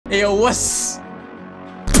Hey, yo, what's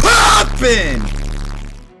poppin'?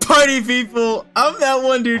 Party people, I'm that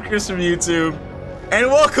one dude, Chris from YouTube, and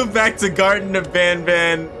welcome back to Garten of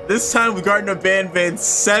BanBan. This time with Garten of BanBan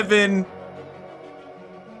 7.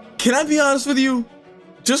 Can I be honest with you?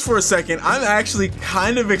 Just for a second, I'm actually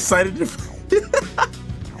kind of excited to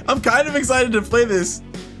I'm kind of excited to play this,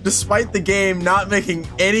 despite the game not making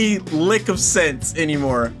any lick of sense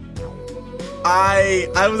anymore.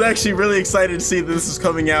 I was actually really excited to see that this was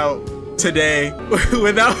coming out today.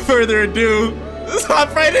 Without further ado, let's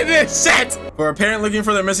hop right into this shit! For a parent looking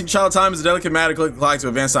for their missing child, time is a delicate matter. Click the clock to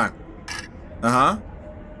advance time. Oh,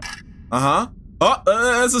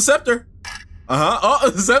 that's a scepter.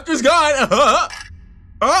 Oh, the scepter's gone.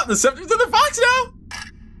 Oh, the scepter's in the box now.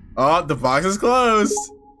 Oh, the box is closed.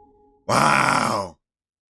 Wow.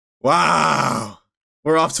 Wow.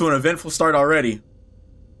 We're off to an eventful start already.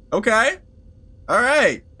 Okay. All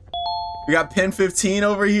right. We got pin 15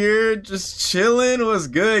 over here, just chilling. What's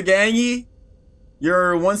good, gangy?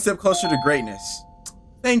 You're one step closer to greatness.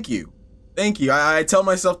 Thank you. Thank you. I tell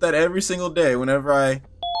myself that every single day whenever I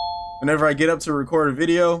get up to record a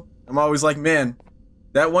video. I'm always like, man,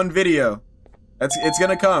 that one video, it's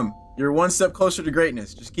gonna come. You're one step closer to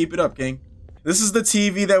greatness. Just keep it up, King. This is the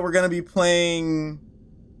TV that we're gonna be playing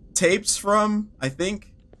tapes from, I think.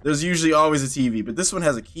 There's usually always a TV, but this one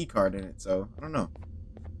has a key card in it, so I don't know.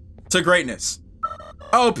 To greatness.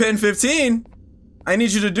 Oh, pin 15. I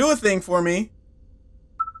need you to do a thing for me.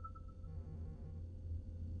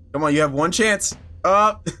 Come on, you have one chance.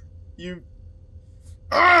 Oh, you're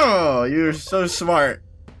so smart.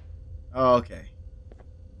 Oh, okay.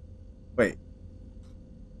 Wait.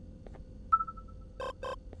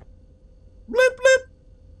 Blip,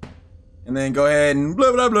 blip. And then go ahead and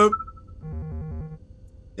blip, blip, blip.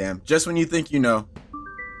 Damn, just when you think you know.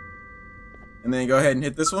 And then go ahead and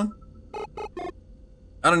hit this one.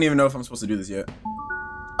 I don't even know if I'm supposed to do this yet.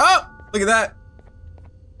 Oh, look at that.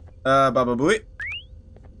 Baba booey.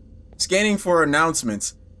 Scanning for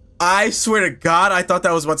announcements. I swear to God, I thought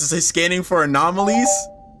that was about to say scanning for anomalies.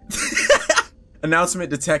 Announcement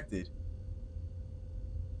detected.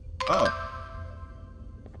 Oh.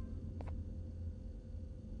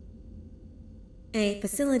 A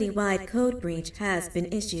facility-wide code breach has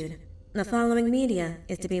been issued. The following media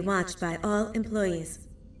is to be watched by all employees.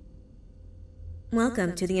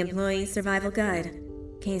 Welcome to the Employee Survival Guide.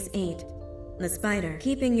 Case 8. The spider.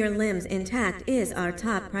 Keeping your limbs intact is our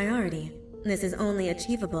top priority. This is only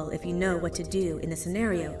achievable if you know what to do in the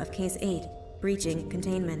scenario of Case 8, breaching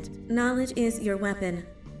containment. Knowledge is your weapon.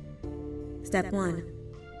 Step 1.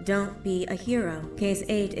 Don't be a hero. Case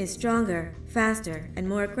 8 is stronger, faster, and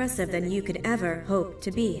more aggressive than you could ever hope to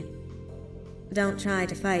be. Don't try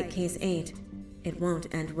to fight Case 8. It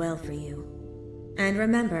won't end well for you. And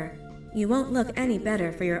remember, you won't look any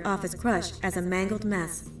better for your office crush as a mangled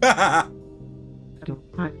mess.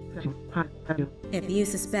 If you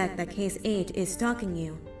suspect that Case 8 is stalking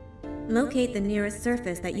you, locate the nearest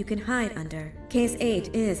surface that you can hide under. Case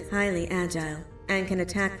 8 is highly agile and can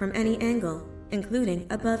attack from any angle, including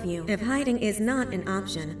above you. If hiding is not an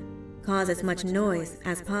option, cause as much noise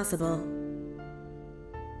as possible.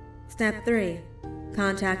 Step 3.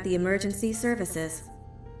 Contact the emergency services.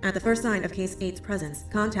 At the first sign of Case 8's presence,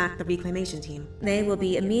 contact the reclamation team. They will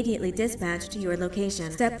be immediately dispatched to your location.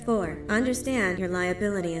 Step 4. Understand your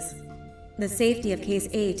liabilities. The safety of Case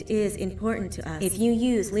 8 is important to us. If you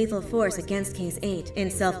use lethal force against Case 8, in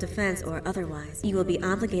self-defense or otherwise, you will be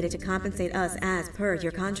obligated to compensate us as per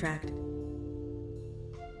your contract.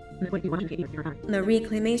 The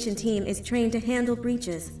reclamation team is trained to handle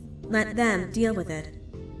breaches. Let them deal with it.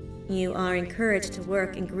 You are encouraged to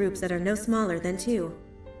work in groups that are no smaller than 2.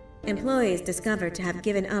 Employees discovered to have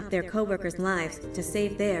given up their co-workers' lives to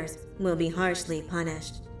save theirs will be harshly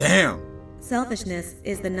punished. Damn. Selfishness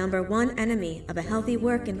is the #1 enemy of a healthy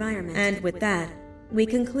work environment. And with that, we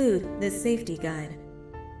conclude this safety guide.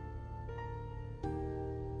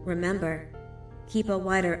 Remember, keep a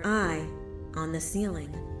wider eye on the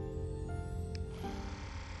ceiling.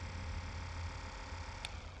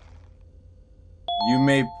 You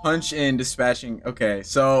may punch in dispatching. Okay,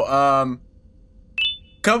 so,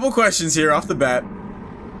 couple questions here off the bat.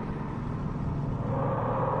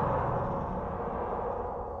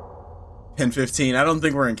 Pin 15. I don't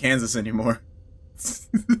think we're in Kansas anymore.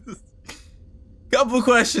 Couple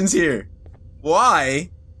questions here.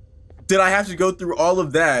 Why did I have to go through all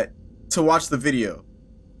of that to watch the video?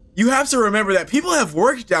 You have to remember that people have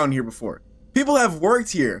worked down here before. People have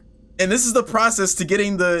worked here. And this is the process to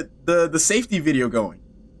getting the safety video going.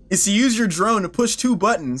 Is to use your drone to push 2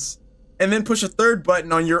 buttons and then push a 3rd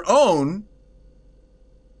button on your own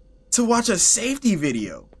to watch a safety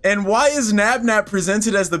video. And why is Nabnap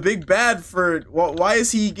presented as the big bad for, why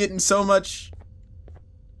is he getting so much,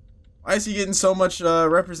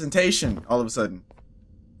 representation all of a sudden?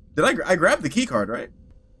 Did I grabbed the key card, right?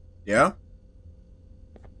 Yeah.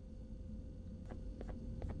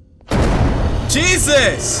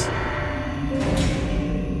 Jesus!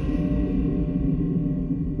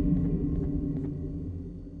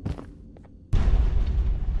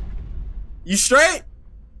 You straight?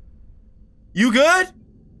 You good?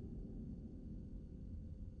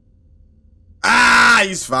 Ah,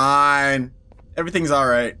 he's fine. Everything's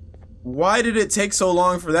alright. Why did it take so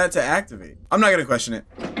long for that to activate? I'm not gonna question it.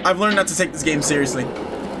 I've learned not to take this game seriously.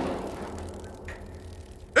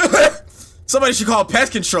 Somebody should call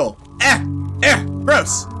pest control.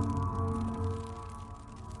 Gross.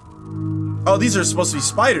 Oh, these are supposed to be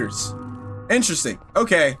spiders. Interesting.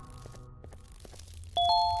 Okay.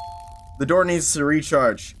 The door needs to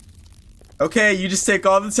recharge. Okay, you just take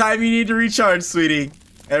all the time you need to recharge, sweetie.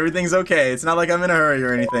 Everything's okay. It's not like I'm in a hurry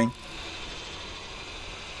or anything.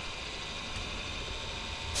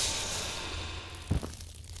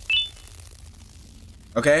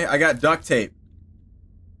 Okay, I got duct tape.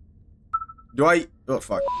 Oh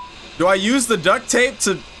fuck. Do I use the duct tape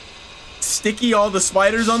to sticky all the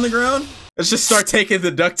spiders on the ground? Let's just start taking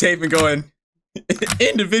the duct tape and going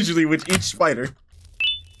individually with each spider.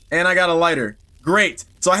 And I got a lighter. Great.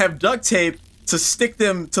 So I have duct tape to stick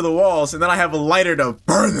them to the walls, and then I have a lighter to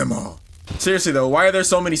burn them all. Seriously though, why are there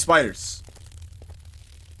so many spiders?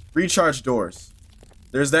 Recharge doors.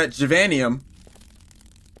 There's that Javanium.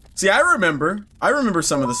 See, I remember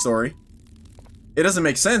some of the story. It doesn't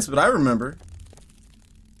make sense, but I remember.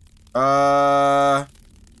 I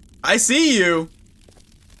see you.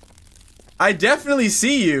 I definitely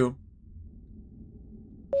see you.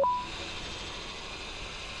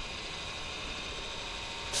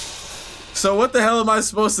 So what the hell am I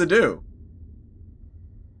supposed to do?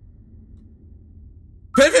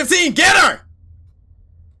 Pin 15, get her!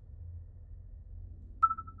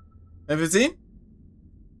 Pin 15?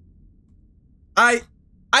 I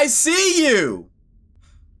see you!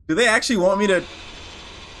 Do they actually want me to...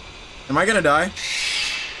 Am I gonna die?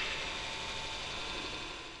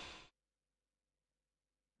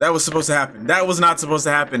 That was supposed to happen. That was not supposed to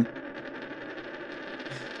happen.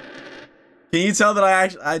 Can you tell that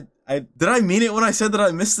I did I mean it when I said that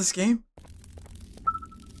I missed this game?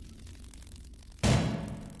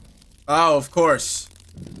 Oh, of course.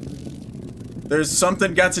 There's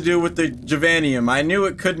something got to do with the Javanium. I knew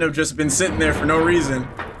it couldn't have just been sitting there for no reason.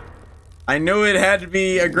 I knew it had to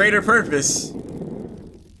be a greater purpose.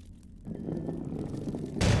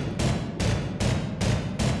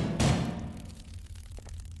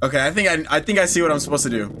 Okay, I think I see what I'm supposed to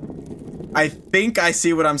do. I think I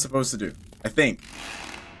see what I'm supposed to do. I think.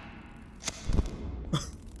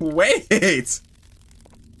 Wait!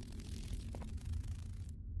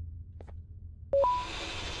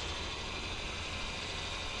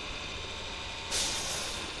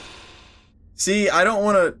 See, I don't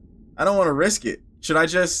want to risk it. Should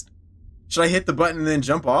I hit the button and then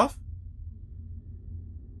jump off?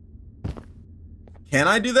 Can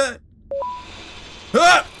I do that?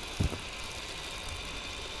 Ah!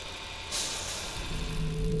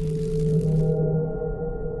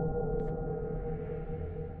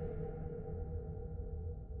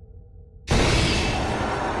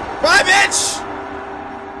 Bye, bitch!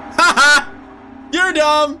 Haha! You're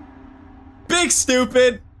dumb! Big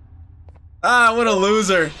stupid! Ah, what a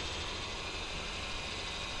loser.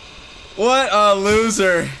 What a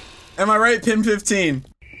loser. Am I right, pin 15?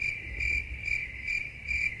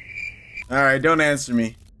 Alright, don't answer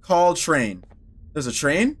me. Call train. There's a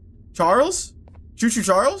train? Charles? Choo-choo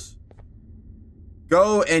Charles?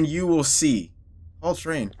 Go and you will see. Call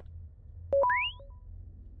train.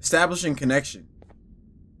 Establishing connection.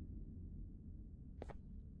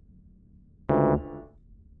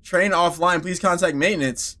 Train offline, please contact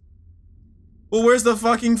maintenance. Well, where's the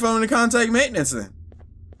fucking phone to contact maintenance then?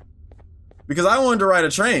 Because I wanted to ride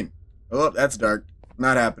a train. Oh, that's dark.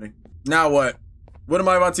 Not happening. Now what? What am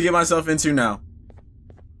I about to get myself into now?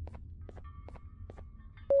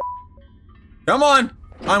 Come on!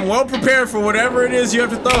 I'm well prepared for whatever it is you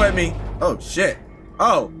have to throw at me. Oh, shit.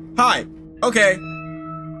 Oh, hi. Okay.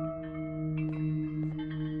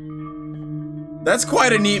 That's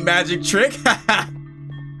quite a neat magic trick.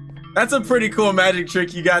 That's a pretty cool magic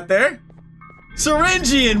trick you got there.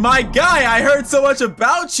 Syringeon, my guy, I heard so much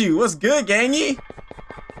about you. What's good, gangy?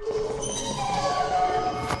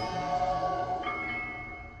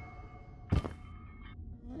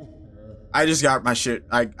 I just got my shit.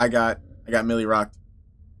 I got Millie rocked.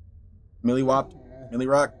 Millie whopped? Millie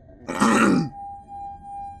rocked?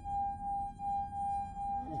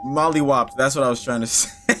 mollywopped. That's what I was trying to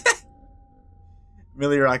say.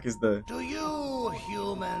 Millie Rock is the... Do you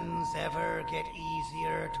humans ever get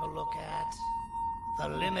easier to look at? The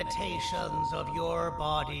limitations of your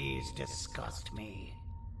bodies disgust me.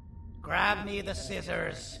 Grab me the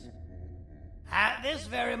scissors. At this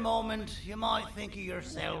very moment, you might think of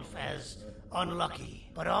yourself as unlucky,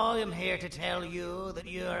 but I am here to tell you that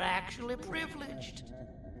you are actually privileged.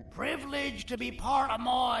 Privileged to be part of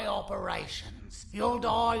my operations. You'll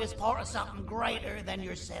die as part of something greater than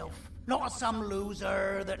yourself, not as some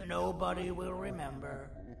loser that nobody will remember.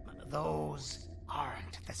 Those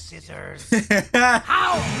aren't the scissors.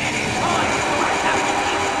 How many times do I have to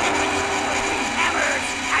keep the difference between hammers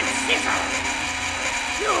and scissors?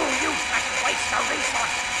 You useless waste of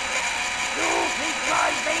resources. You think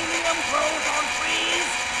vibranium grows on trees?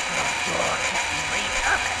 Well, you're getting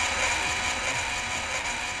repurposed.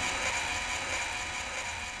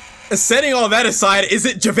 Setting all that aside, is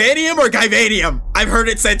it Javanium or Givanium? I've heard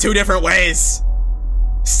it said 2 different ways.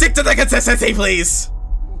 Stick to the consistency, please.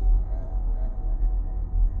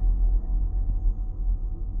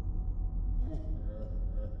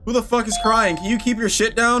 Who the fuck is crying? Can you keep your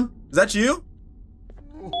shit down? Is that you?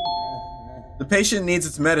 The patient needs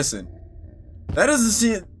its medicine.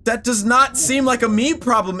 That does not seem like a me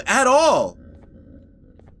problem at all.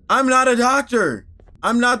 I'm not a doctor.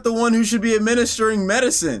 I'm not the one who should be administering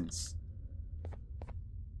medicines.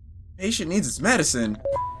 Patient needs its medicine.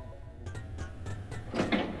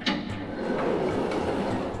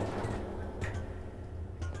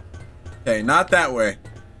 Okay, not that way.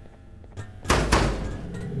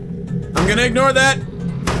 I'm gonna ignore that.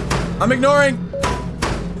 I'm ignoring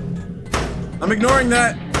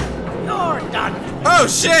that. You're done. Oh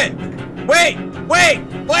shit! Wait!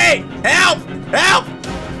 Help! Help!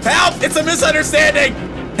 Help! It's a misunderstanding!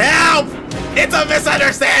 Help! It's a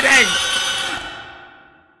misunderstanding!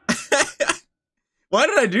 Why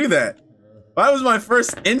did I do that? Why was my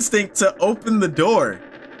first instinct to open the door?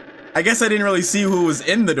 I guess I didn't really see who was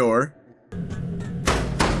in the door.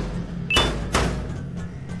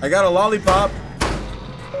 I got a lollipop.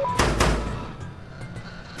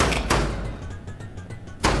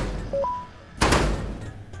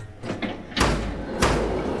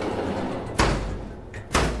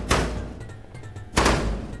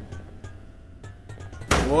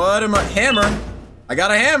 What am I? Hammer? I got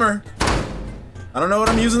a hammer. I don't know what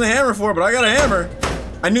I'm using the hammer for, but I got a hammer.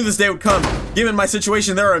 I knew this day would come. Given my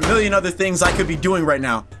situation, there are a million other things I could be doing right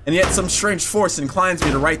now, and yet some strange force inclines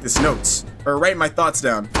me to write this notes, or write my thoughts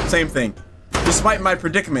down. Same thing. Despite my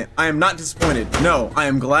predicament, I am not disappointed. No, I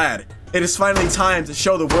am glad. It is finally time to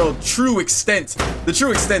show the world the true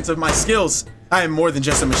extent of my skills. I am more than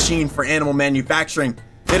just a machine for animal manufacturing.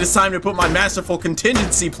 It is time to put my masterful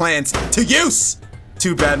contingency plans to use.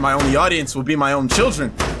 Too bad my only audience will be my own children,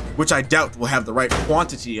 which I doubt will have the right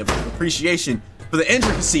quantity of appreciation for the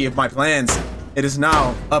intricacy of my plans. It is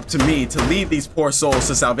now up to me to lead these poor souls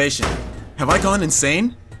to salvation. Have I gone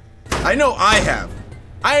insane? I know I have.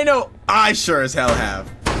 I know I sure as hell have.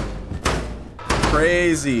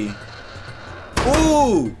 Crazy.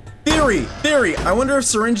 Ooh, theory. I wonder if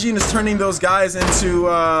Syringeon is turning those guys into,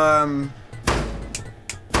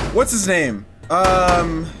 what's his name?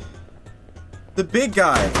 The big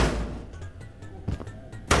guy.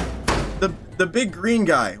 The big green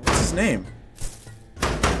guy. What's his name?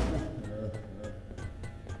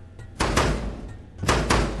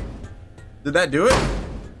 Did that do it?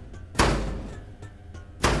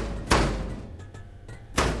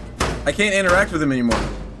 I can't interact with him anymore.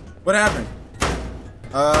 What happened?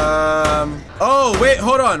 Oh, wait,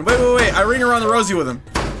 hold on. Wait. I ring around the rosy with him.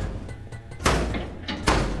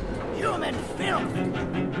 Human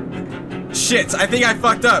filth. Shit, I think I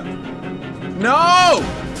fucked up. No!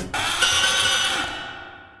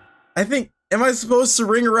 I think, am I supposed to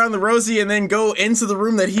ring around the rosy and then go into the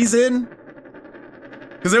room that he's in?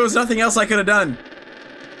 Because there was nothing else I could have done.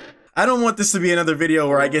 I don't want this to be another video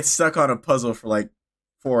where I get stuck on a puzzle for like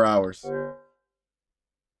 4 hours.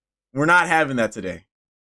 We're not having that today.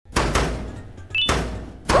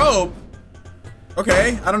 Rope?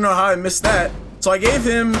 Okay, I don't know how I missed that. So I gave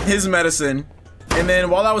him his medicine, and then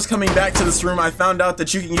while I was coming back to this room, I found out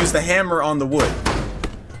that you can use the hammer on the wood.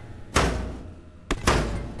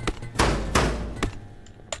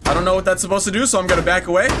 I don't know what that's supposed to do, so I'm gonna back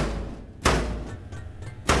away.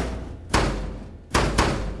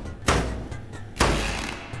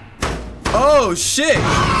 Oh, shit!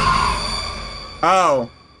 Oh,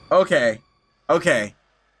 okay.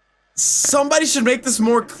 Somebody should make this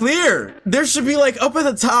more clear. There should be like up at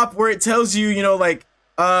the top where it tells you, you know, like,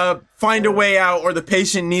 find a way out or the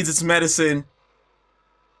patient needs its medicine.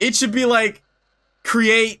 It should be like,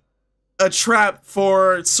 create a trap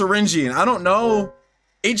for Syringeon. I don't know.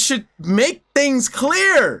 It should make things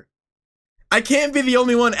clear. I can't be the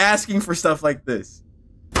only one asking for stuff like this.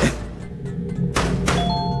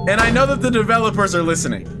 And I know that the developers are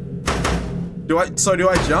listening. Do I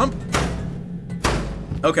jump?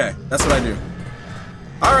 Okay, that's what I do.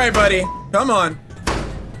 All right, buddy, come on.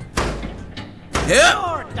 Hit.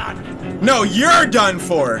 You're done. No, you're done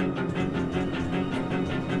for. You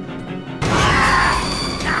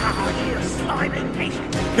slimy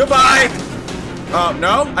patient. Goodbye. Oh,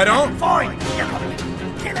 no, I don't. Fine. Kill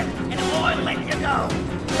it, and I'll let you go.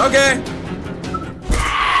 Okay.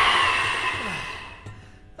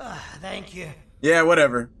 Thank you. Yeah,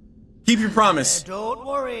 whatever. Keep your promise. Don't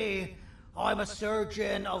worry. I'm a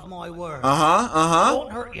surgeon of my word.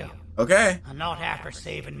 Won't hurt you. Okay. And not after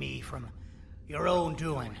saving me from your own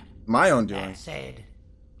doing. My own doing. That said,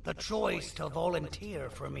 the choice to volunteer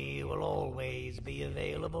for me will always be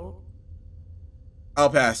available. I'll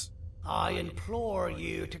pass. I implore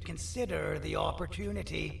you to consider the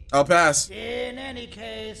opportunity. I'll pass. In any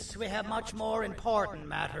case, we have much more important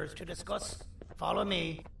matters to discuss. Follow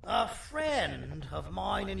me. A friend of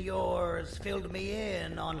mine and yours filled me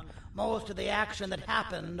in on most of the action that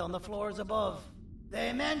happened on the floors above.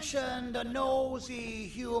 They mentioned a nosy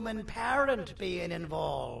human parent being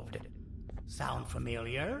involved. Sound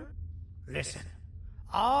familiar? Listen,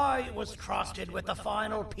 I was trusted with the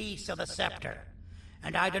final piece of the scepter,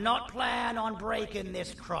 and I do not plan on breaking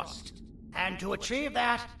this trust. And to achieve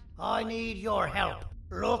that, I need your help.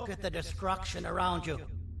 Look at the destruction around you.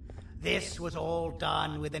 This was all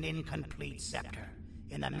done with an incomplete scepter,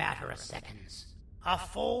 in a matter of seconds. A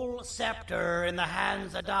full scepter in the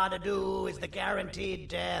hands of Dadadoo is the guaranteed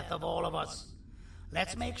death of all of us.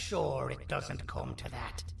 Let's make sure it doesn't come to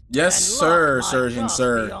that. Yes, sir, Surgeon,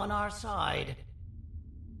 sir. Be on our side.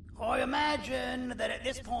 I imagine that at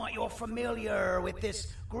this point you're familiar with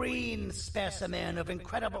this green specimen of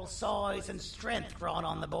incredible size and strength drawn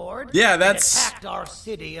on the board. Yeah, that's... It attacked our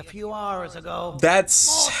city a few hours ago. That's...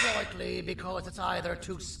 Most likely because it's either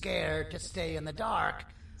too scared to stay in the dark,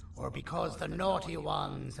 or because the naughty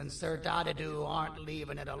ones and Sir Dadadoo aren't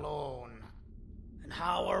leaving it alone. And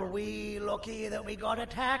how are we lucky that we got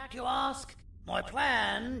attacked, you ask? My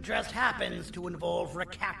plan just happens to involve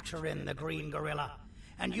recapturing the green gorilla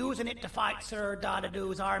and using it to fight Sir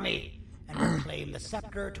Dadadoo's army and reclaim the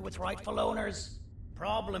scepter to its rightful owners.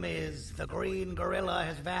 Problem is, the green gorilla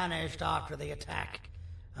has vanished after the attack,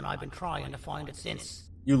 and I've been trying to find it since.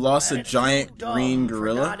 You lost a giant green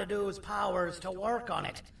gorilla? For Dadadoo's powers to work on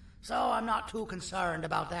it, so I'm not too concerned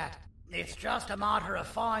about that. It's just a matter of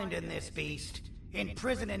finding this beast,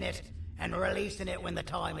 imprisoning it, and releasing it when the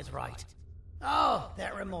time is right. Oh,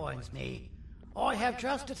 that reminds me. I have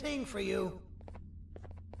just a thing for you.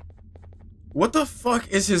 What the fuck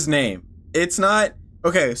is his name? It's not...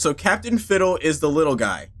 Okay, so Captain Fiddle is the little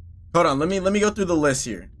guy. Hold on, let me go through the list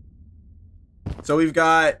here. So we've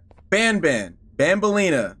got BanBan,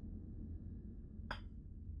 Bambalina.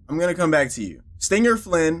 I'm gonna come back to you. Stinger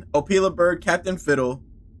Flynn, Opila Bird, Captain Fiddle,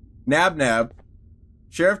 Nab Nab,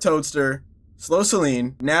 Sheriff Toadster, Slow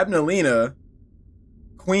Celine, Nabnalina,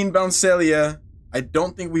 Queen Bouncelia. I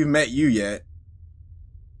don't think we've met you yet.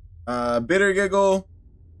 Bitter Giggle.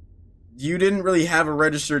 You didn't really have a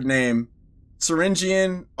registered name.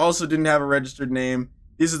 Syringeon also didn't have a registered name.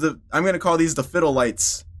 These are the... I'm gonna call these the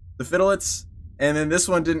Fiddleites. The Fiddleites. And then this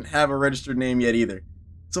one didn't have a registered name yet either.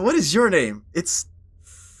 So what is your name? It's...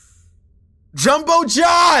 Jumbo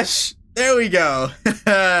Josh! There we go.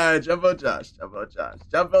 Jumbo Josh, Jumbo Josh,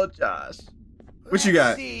 Jumbo Josh. What you got?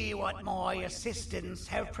 Let's see what my assistants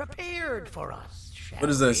have prepared for us, shall What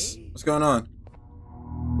is this? we? What's going on?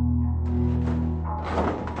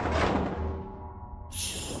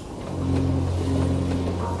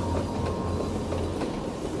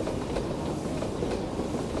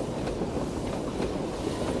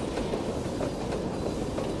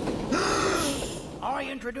 I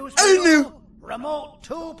introduce you Remote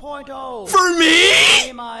 2.0. For me?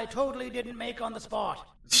 Name I totally didn't make on the spot.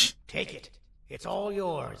 Take it. It's all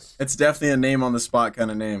yours. It's definitely a name on the spot kind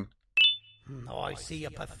of name. I see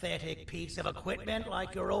a pathetic piece of equipment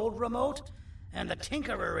like your old remote, and the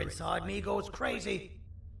tinkerer inside me goes crazy.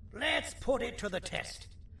 Let's put it to the test.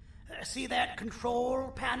 See that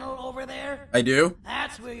control panel over there? I do?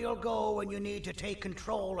 That's where you'll go when you need to take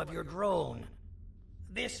control of your drone.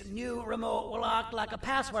 This new remote will act like a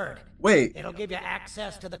password. Wait. It'll give you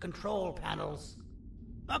access to the control panels.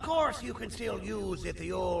 Of course, you can still use it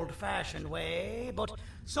the old-fashioned way, but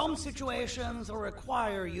some situations will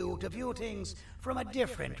require you to view things from a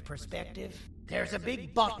different perspective. There's a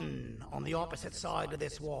big button on the opposite side of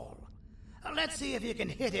this wall. Let's see if you can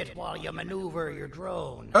hit it while you maneuver your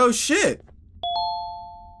drone. Oh shit!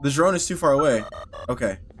 The drone is too far away.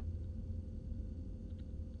 Okay.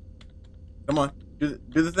 Come on, do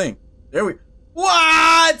the thing. There we.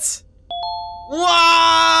 What?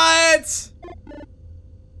 What?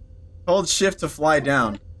 Hold shift to fly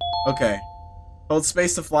down. Okay. Hold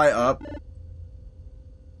space to fly up.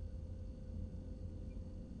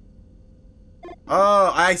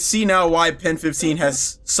 Oh, I see now why Pen 15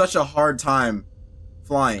 has such a hard time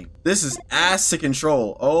flying. This is ass to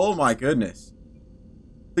control. Oh my goodness.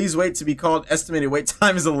 Please wait to be called. Estimated wait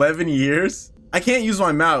time is 11 years. I can't use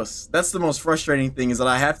my mouse. That's the most frustrating thing, is that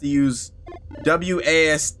I have to use W, A,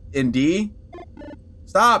 S, and D.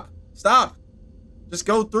 Stop. Stop. Just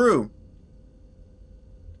go through.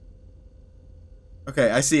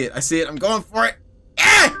 Okay, I see it. I see it. I'm going for it.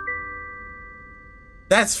 Ah!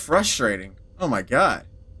 That's frustrating. Oh my god.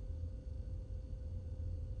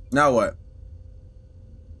 Now what?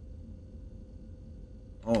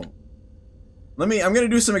 Oh. I'm gonna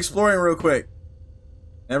do some exploring real quick.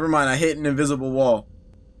 Never mind, I hit an invisible wall.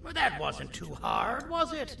 Well, that wasn't too hard,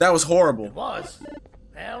 was it? That was horrible. It was.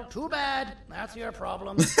 Well, too bad. That's your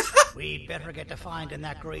problem. We'd better get to finding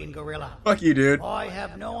that green gorilla. Fuck you, dude. I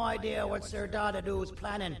have no idea what Sir Dadadoo's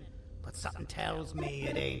planning, but something tells me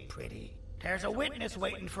it ain't pretty. There's a witness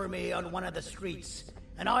waiting for me on one of the streets,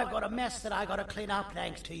 and I've got a mess that I gotta clean up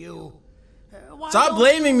thanks to you. Stop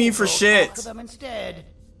blaming me for shit. Talk to them instead.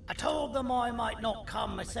 I told them I might not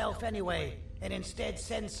come myself anyway, and instead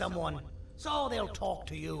send someone, so they'll talk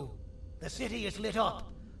to you. The city is lit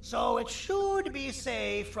up, so it should be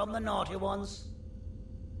safe from the naughty ones.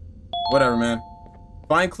 Whatever, man.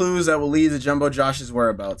 Find clues that will lead to Jumbo Josh's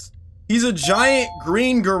whereabouts. He's a giant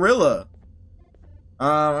green gorilla.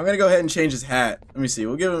 I'm gonna go ahead and change his hat. Let me see.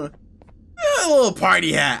 We'll give him a little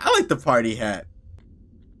party hat. I like the party hat.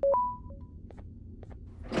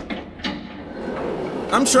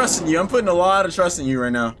 I'm trusting you. I'm putting a lot of trust in you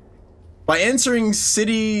right now. By entering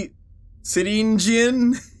Syringeon,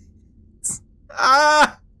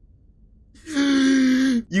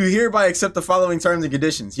 you hereby accept the following terms and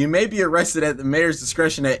conditions. You may be arrested at the mayor's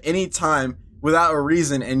discretion at any time without a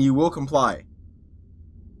reason, and you will comply.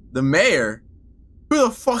 The mayor? Who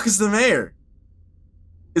the fuck is the mayor?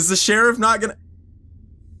 Is the sheriff not gonna...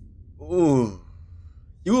 Ooh.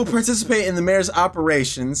 You will participate in the mayor's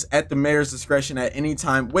operations at the mayor's discretion at any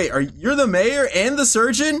time. Wait, you're the mayor and the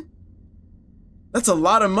surgeon? That's a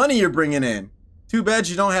lot of money you're bringing in. Too bad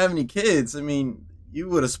you don't have any kids. I mean, you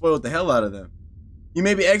would have spoiled the hell out of them. You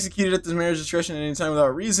may be executed at the mayor's discretion at any time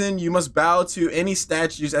without reason. You must bow to any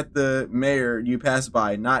statues at the mayor you pass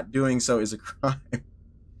by. Not doing so is a crime.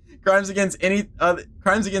 Crimes against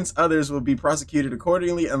others will be prosecuted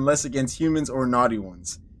accordingly, unless against humans or naughty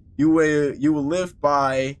ones. You will live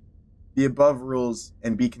by the above rules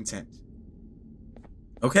and be content.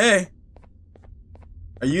 Okay.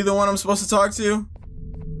 Are you the one I'm supposed to talk to?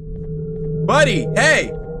 Buddy,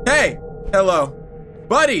 hey, hey, hello.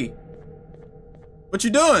 Buddy, what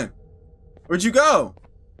you doing? Where'd you go?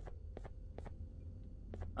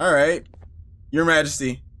 All right, Your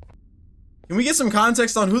Majesty. Can we get some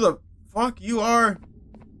context on who the fuck you are?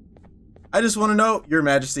 I just want to know, Your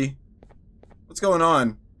Majesty. What's going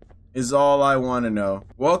on? Is all I want to know.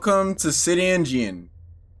 Welcome to Syringeon.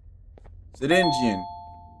 Syringeon.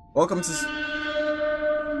 Welcome to...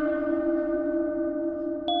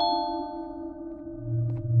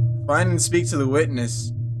 Find and speak to the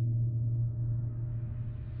witness.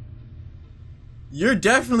 You're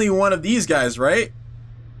definitely one of these guys, right?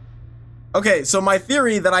 Okay, so my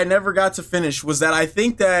theory that I never got to finish was that I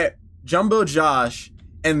think that Jumbo Josh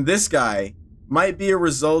and this guy might be a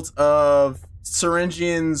result of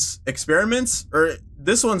Syringion's experiments, or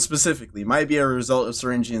this one specifically might be a result of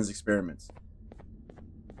Syringion's experiments.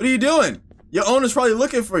 What are you doing? Your owner's probably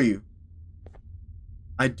looking for you.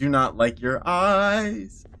 I do not like your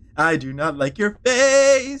eyes. I do not like your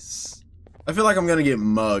face. I feel like I'm gonna get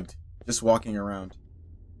mugged just walking around.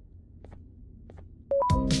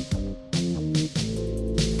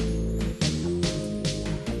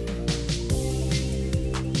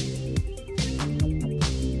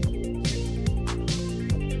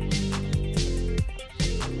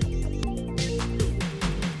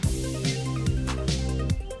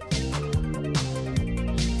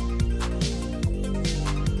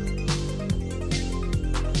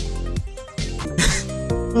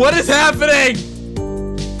 What is happening?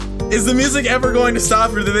 Is the music ever going to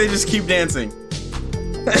stop, or do they just keep dancing?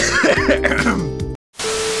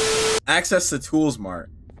 Access to Tools Mart.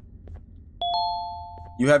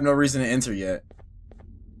 You have no reason to enter yet.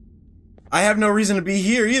 I have no reason to be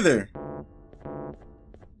here either.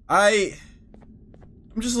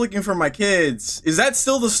 I'm just looking for my kids. Is that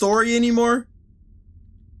still the story anymore?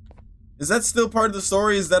 Is that still part of the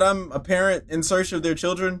story? Is that I'm a parent in search of their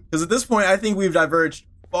children? Because at this point, I think we've diverged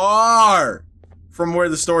far from where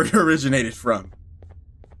the story originated from.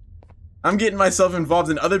 I'm getting myself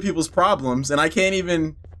involved in other people's problems, and I can't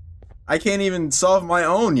even solve my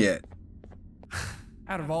own yet.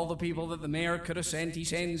 Out of all the people that the mayor could have sent, he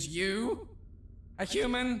sends you? A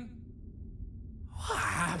human? What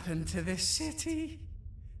happened to this city?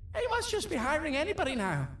 He must just be hiring anybody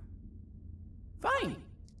now. Fine.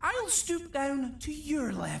 I'll stoop down to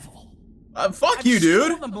your level. Fuck you, dude. I'm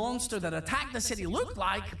sure the monster that attacked the city looked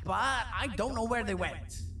like, but I don't know where they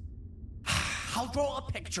went. I'll draw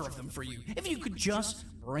a picture of them for you. If you could just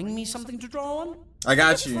bring me something to draw on. I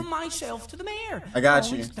got you. From myself to the mayor. I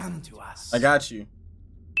got you. It's done to us. I got you.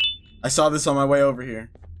 I saw this on my way over here.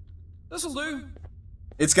 This'll do.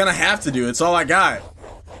 It's gonna have to do. It's all I got.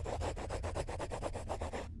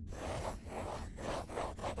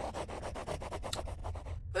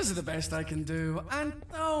 This is the best I can do, and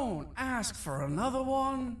don't ask for another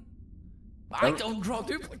one. I don't draw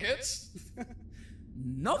duplicates.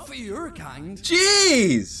 Not for your kind.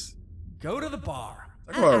 Jeez! Go to the bar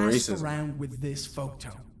Talk and about ask racism. around with this photo.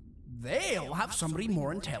 They'll have somebody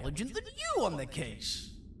more intelligent than you on the case.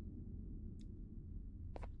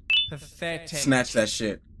 Pathetic. Snatch that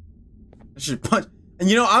shit. I should punch. And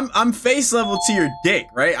you know, I'm face level to your dick,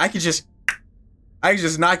 right? I could just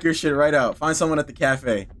knock your shit right out. Find someone at the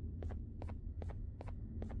cafe.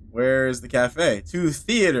 Where's the cafe? To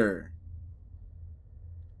theater.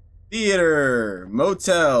 Theater.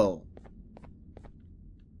 Motel.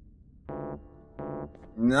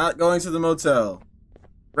 Not going to the motel.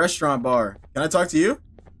 Restaurant bar. Can I talk to you?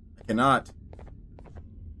 I cannot.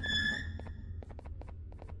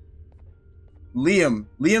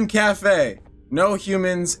 Liam Cafe. No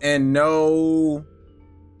humans and no...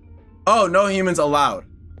 Oh, no humans allowed.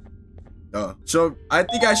 So I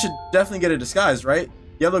think I should definitely get a disguise, right?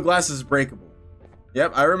 Yellow glass is breakable.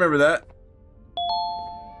 Yep, I remember that.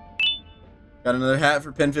 Got another hat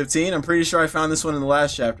for pen 15. I'm pretty sure I found this one in the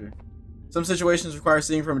last chapter. Some situations require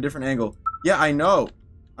seeing from a different angle. Yeah, I know.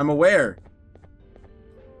 I'm aware.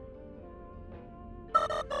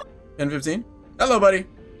 Pen 15. Hello, buddy.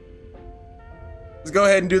 Let's go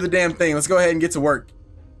ahead and do the damn thing. Let's go ahead and get to work.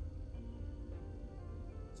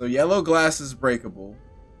 So yellow glass is breakable.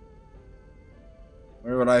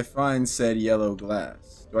 Where would I find said yellow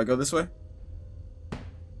glass? Do I go this way?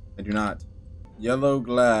 I do not. Yellow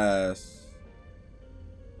glass.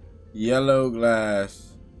 Yellow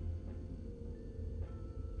glass.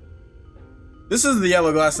 This is the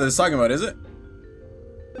yellow glass that it's talking about, is it?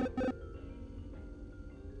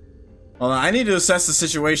 Hold on, I need to assess the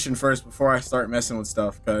situation first before I start messing with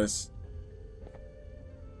stuff, because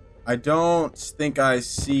I don't think I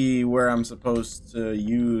see where I'm supposed to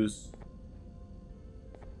use.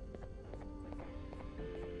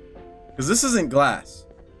 Because this isn't glass.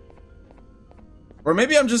 Or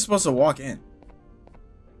maybe I'm just supposed to walk in.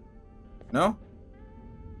 No?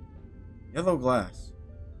 Yellow glass.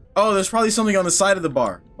 Oh, there's probably something on the side of the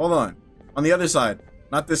bar. Hold on. On the other side.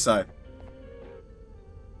 Not this side.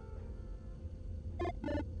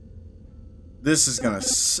 This is gonna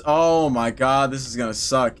oh my god, this is gonna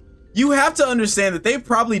suck. You have to understand that they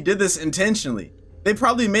probably did this intentionally. They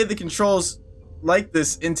probably made the controls like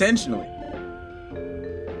this intentionally.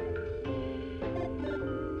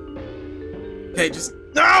 Okay, just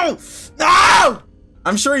no! No!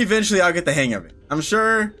 I'm sure eventually I'll get the hang of it. I'm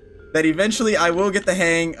sure that eventually I will get the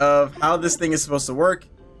hang of how this thing is supposed to work.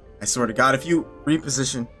 I swear to god, if you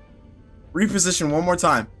reposition one more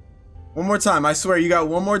time. One more time, I swear you got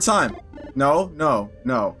one more time. No, no,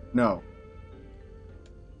 no, no.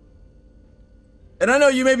 And I know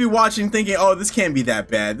you may be watching thinking, oh, this can't be that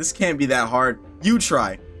bad. This can't be that hard. You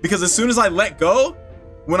try. Because as soon as I let go,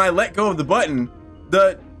 when I let go of the button,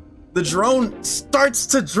 the drone starts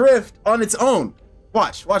to drift on its own.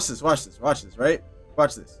 Watch this, right?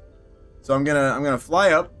 Watch this. So I'm gonna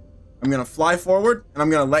fly up, I'm gonna fly forward, and I'm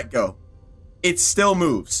gonna let go. It still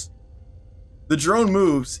moves. The drone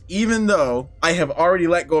moves even though I have already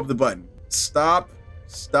let go of the button. Stop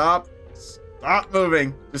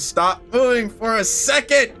moving. Just stop moving for a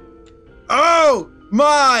second. Oh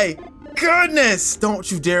my goodness. Don't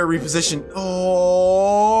you dare reposition.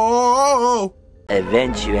 Oh.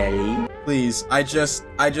 Eventually. Please, I just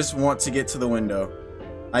want to get to the window.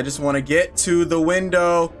 I just want to get to the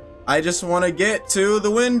window. I just want to get to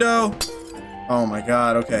the window. Oh my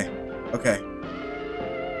god, okay. Okay.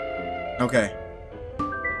 Okay.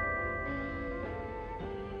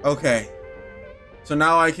 Okay. So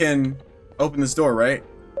now I can open this door, right?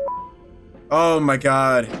 Oh my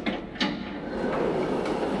god.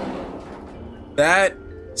 That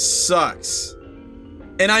sucks.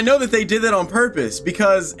 And I know that they did that on purpose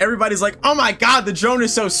because everybody's like, oh my god, the drone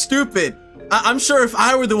is so stupid. I'm sure if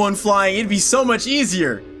I were the one flying, it'd be so much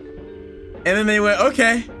easier. And then they went,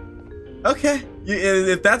 okay. Okay.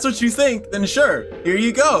 If that's what you think, then sure. Here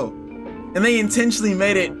you go. And they intentionally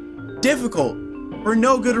made it difficult for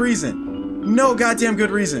no good reason. No goddamn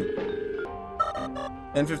good reason.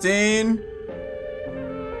 10:15.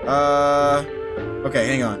 Okay,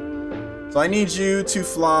 hang on. So I need you to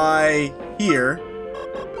fly here.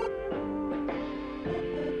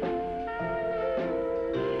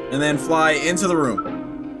 And then fly into the room.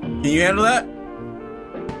 Can you handle that?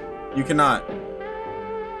 You cannot.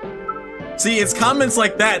 See, it's comments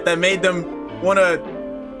like that that made them want to...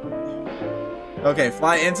 Okay,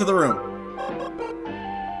 fly into the room.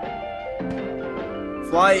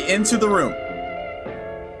 Fly into the room.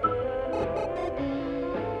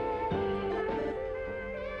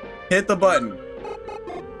 Hit the button.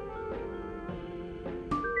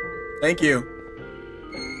 Thank you.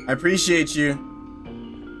 I appreciate you.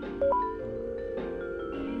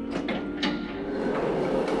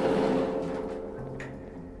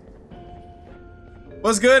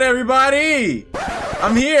 What's good, everybody?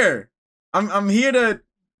 I'm here. I'm here to...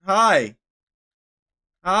 Hi.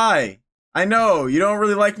 Hi. I know, you don't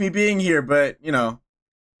really like me being here, but, you know,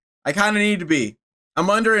 I kind of need to be. I'm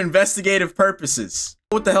under investigative purposes.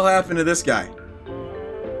 What the hell happened to this guy?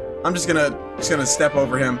 I'm just gonna step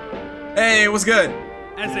over him. Hey, what's good?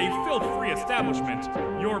 As a filth-free establishment,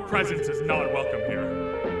 your presence is not welcome here.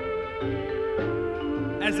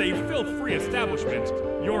 As a filth-free establishment,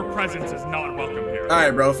 your presence is not welcome here.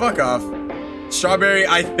 Alright, bro, fuck off. Strawberry,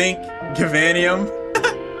 I think, Gavanium.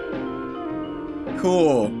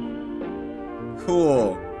 Cool.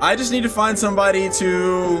 Cool. I just need to find somebody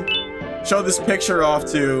to show this picture off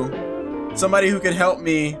to. Somebody who can help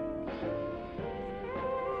me.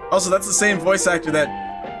 Also, that's the same voice actor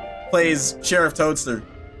that plays Sheriff Toadster.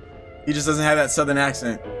 He just doesn't have that southern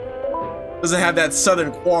accent. Doesn't have that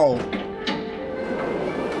southern quarrel.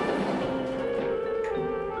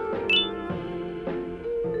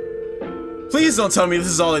 Please don't tell me this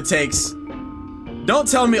is all it takes. Don't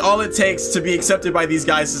tell me all it takes to be accepted by these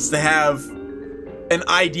guys is to have an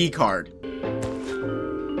ID card.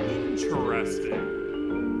 Interesting.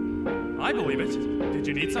 I believe it. Did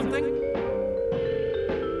you need something?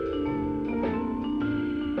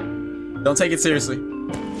 Don't take it seriously.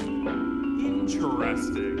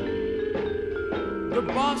 Interesting. The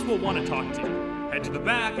boss will want to talk to you. Head to the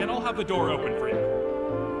back and I'll have the door open for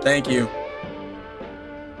you. Thank you.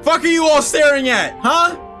 Fuck are you all staring at?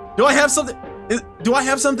 Huh? Do I have something? Do I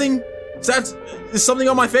have something? Is something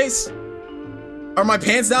on my face? Are my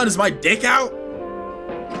pants down? Is my dick out?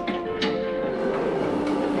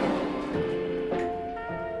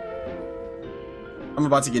 I'm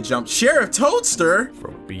about to get jumped. Sheriff Toadster?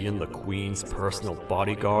 From being the Queen's personal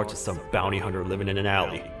bodyguard to some bounty hunter living in an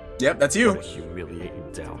alley. Yep, that's you. What a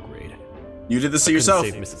humiliating downgrade. You did this to yourself.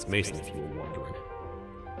 Save Mrs. Mason if you were wondering.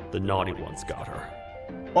 The naughty ones got her.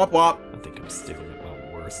 Wop wop. I think I'm staring at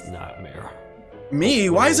my worst nightmare. Me?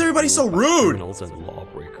 Why is everybody so rude? Criminals and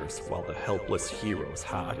lawbreakers, while the helpless heroes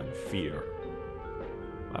hide in fear.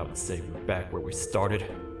 I would say we're back where we started,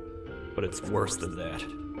 but it's worse than that.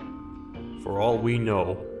 For all we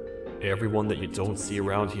know, everyone that you don't see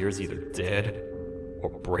around here is either dead or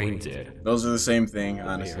brain dead. Those are the same thing,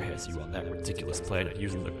 honestly. The mayor has you on that ridiculous planet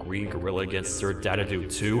using the green gorilla against Sir Dadadoo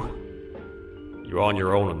too. You're on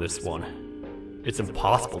your own on this one. It's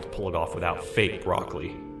impossible to pull it off without fake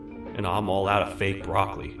broccoli. And I'm all out of fake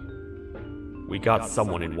broccoli. We got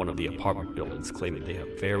someone in one of the apartment buildings claiming they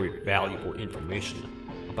have very valuable information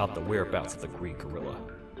about the whereabouts of the green gorilla.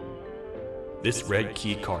 This red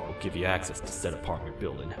key card will give you access to said apartment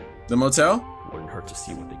building. The motel? Wouldn't hurt to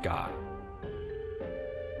see what they got.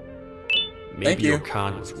 Thank Maybe you. your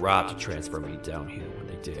con was robbed to transfer me down here when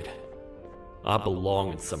they did. I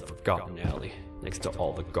belong in some forgotten alley, next to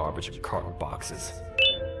all the garbage and carton boxes.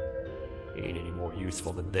 Ain't any more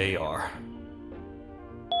useful than they are.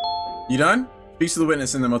 You done? Speaks to the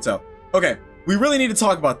witness in the motel. Okay, we really need to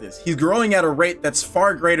talk about this. He's growing at a rate that's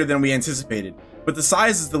far greater than we anticipated, but the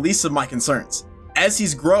size is the least of my concerns. As he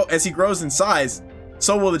grows in size,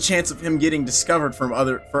 so will the chance of him getting discovered for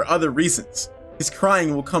other reasons. His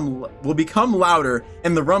crying will become louder,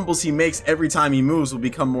 and the rumbles he makes every time he moves will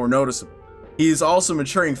become more noticeable. He is also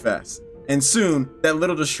maturing fast, and soon what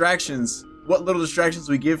little distractions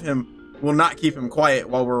we give him will not keep him quiet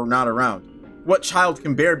while we're not around. What child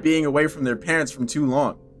can bear being away from their parents for too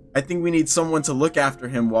long? I think we need someone to look after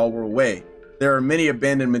him while we're away. there are many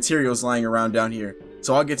abandoned materials lying around down here,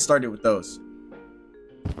 so I'll get started with those.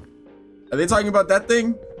 Are they talking about that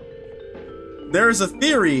thing? There's a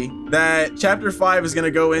theory that chapter 5 is going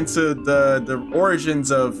to go into the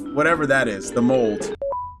origins of whatever that is, the mold.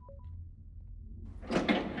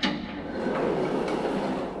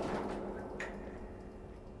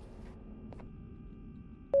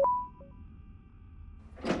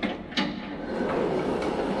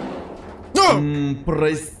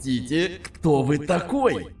 Простите, кто вы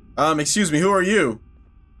такой? Excuse me, who are you?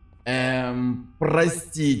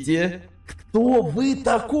 Простите, кто вы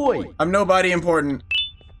такой? I'm nobody important.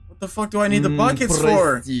 What the fuck do I need the buckets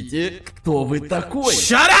for? Простите, кто вы такой?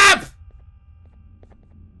 Shut up!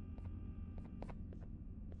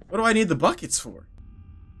 What do I need the buckets for?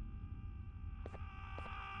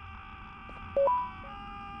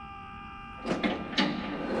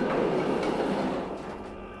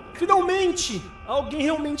 Finalmente! Alguém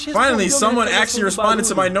realmente Finally, respondeu someone minha actually reclamação do responded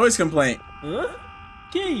to my barulho. noise complaint. Hã?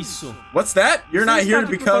 Que isso? What's that? You're Você not está here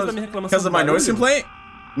aqui por causa da minha because reclamação of do my noise barulho? complaint?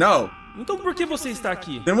 No. Então por que você está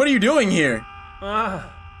aqui? Then what are you doing here? Ah,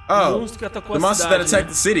 Oh, o monstro que atacou the a monster that cidade, attacked né?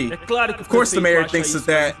 the city. É claro que o Of course the prefeito mayor acha thinks isso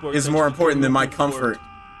that mais is more important than my importante comfort.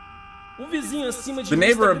 O vizinho acima de The mim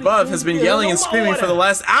neighbor está above gritando has been e berrando yelling há and uma screaming for the hora.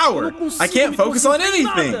 last Eu hour. não consigo I can't me focus on concentrar em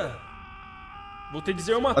anything. nada. Vou te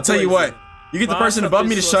dizer uma I'll tell you coisa. what. You get the person Faça a above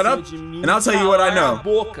me to pessoa shut up, acima de mim and I'll tell you what I calar a know.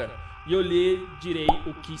 boca e eu lhe direi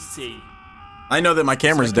o que sei. I know that my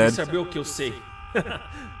camera's Você quer dead. saber o que eu sei?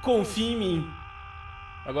 Confie em mim.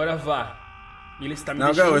 Agora vá. Ele está me Now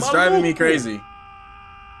deixando go, it's driving me maluco. crazy.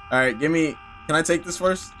 Alright, give me... Can I take this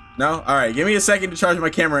first? No? Alright, give me a second to charge my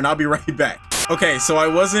camera and I'll be right back. Okay, so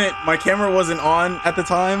my camera wasn't on at the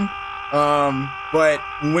time. But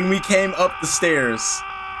when we came up the stairs,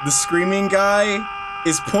 the screaming guy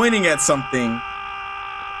is pointing at something.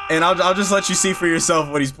 And I'll just let you see for yourself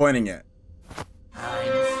what he's pointing at.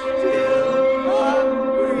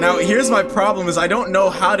 Now, here's my problem is I don't know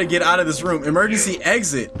how to get out of this room. Emergency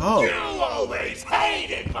exit. Oh. You always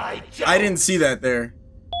hated my joke. I didn't see that there.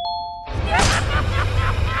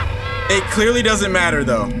 It clearly doesn't matter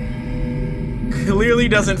though. Clearly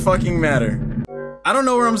doesn't fucking matter. I don't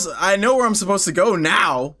know where I know where I'm supposed to go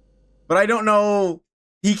now, but I don't know.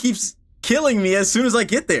 He keeps killing me as soon as I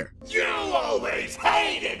get there. You always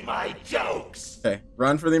hated my jokes. Okay,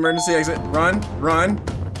 run for the emergency exit. Run, run.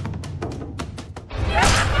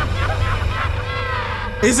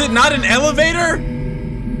 Is it not an elevator?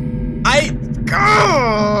 I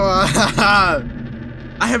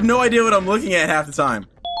have no idea what I'm looking at half the time.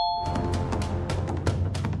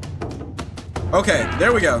 Okay,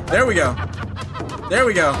 there we go. There we go. There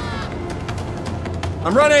we go.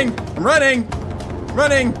 I'm running. I'm running. I'm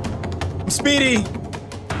running. I'm speedy.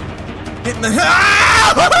 Getting the.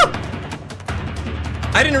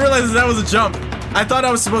 I didn't realize that was a jump. I thought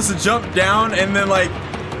I was supposed to jump down and then like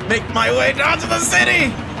make my way down to the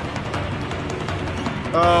city.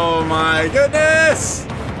 Oh my goodness.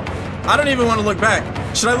 I don't even want to look back.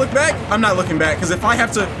 Should I look back? I'm not looking back because if I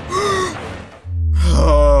have to.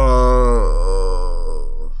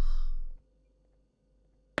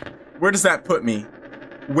 Where does that put me?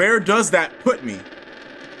 Where does that put me?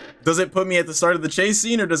 Does it put me at the start of the chase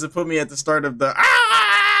scene or does it put me at the start of the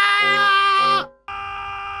Ah!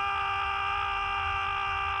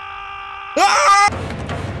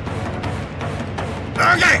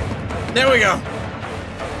 Okay, there we go.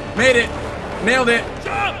 Made it. Nailed it.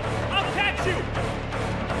 Jump! I'll catch you!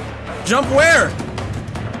 Jump where?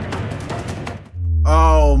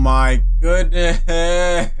 Oh my goodness.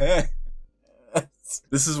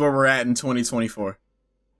 This is where we're at in 2024.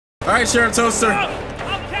 All right, Sheriff Toaster. Jump!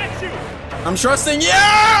 I'll catch you! I'm trusting you!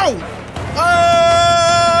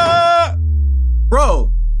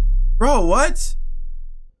 Bro, what?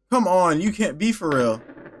 Come on, you can't be for real.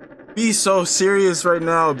 Be so serious right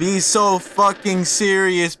now. Be so fucking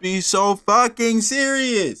serious. Be so fucking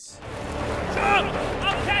serious. Jump!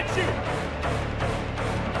 I'll catch you!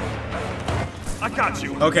 I got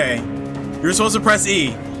you. Okay, you're supposed to press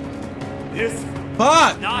E. This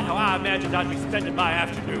Fuck! not how I imagined I'd be spending my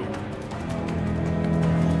afternoon.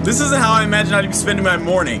 This isn't how I imagined I'd be spending my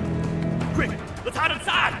morning. Quick, let's hide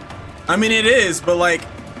inside! I mean, it is, but like,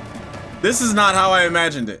 this is not how I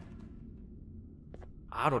imagined it.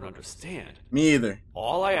 I don't understand. Me either.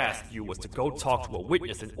 All I asked you was to go talk to a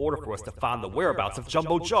witness in order for us to find the whereabouts of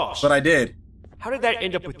Jumbo Josh. But I did. How did that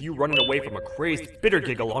end up with you running away from a crazed bitter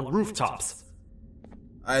giggle on rooftops?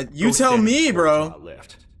 You Go tell stand me, to bro. my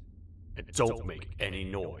left. And don't make any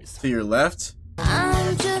noise. To your left?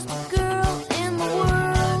 I'm just a girl in the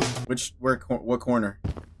world. What corner?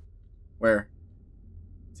 Where?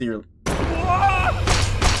 To your...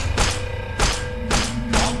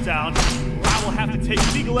 down, or I will have to take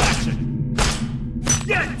legal action.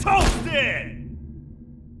 Get toasted!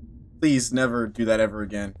 Please never do that ever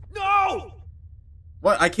again. No!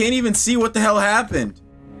 What? I can't even see what the hell happened.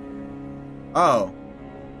 Oh.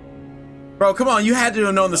 Bro, come on. You had to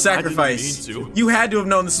have known the sacrifice. I didn't mean to. You had to have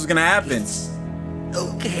known this was gonna happen.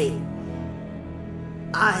 Okay.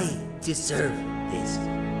 I deserve this.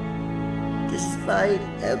 Despite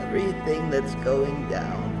everything that's going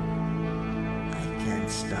down, I can't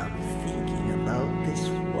stop thinking about this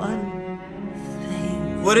one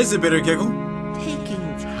thing. What is it, Bitter Giggle?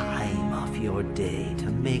 Taking time off your day to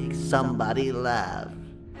make somebody laugh.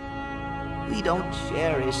 We don't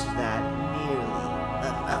cherish that nearly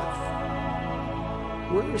enough.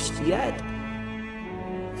 Worst yet,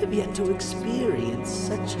 I've yet to experience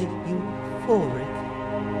such a euphoric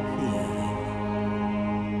feeling.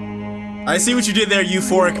 I see what you did there,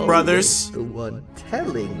 euphoric brothers. The one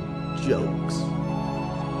telling jokes,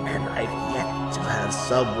 and I've yet to have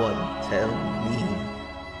someone tell me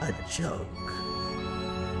a joke.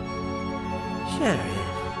 Sheriff,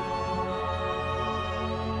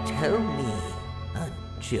 tell me a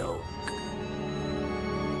joke.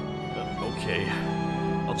 Okay,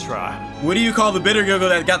 I'll try. What do you call the Bitter Giggle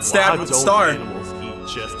that got stabbed with a star? Animals eat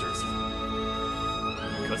jesters?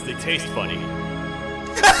 Because they taste funny.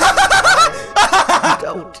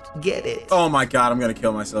 Don't get it. Oh my god, I'm gonna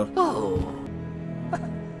kill myself. Oh.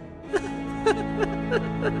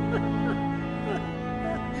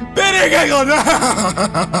 Bitter Giggle, no!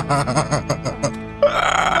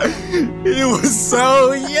 He was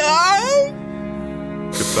so young!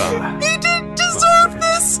 Goodbye. He didn't deserve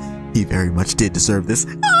this! He very much did deserve this.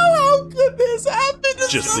 Oh, how could this happen to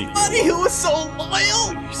Just leave me somebody who was so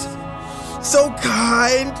loyal? So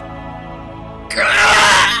kind?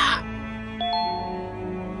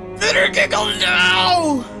 Bitter Giggle,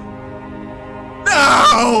 no!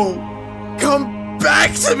 No! Come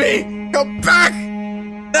back to me! Come back!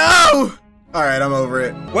 No! Alright, I'm over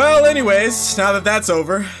it. Well, anyways, now that that's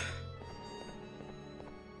over,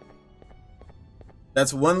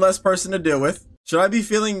 that's one less person to deal with. Should I be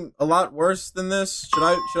feeling a lot worse than this? Should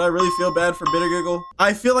I really feel bad for Bitter Giggle?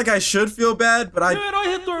 I feel like I should feel bad, but Meu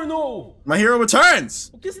herói retornou. my hero returns!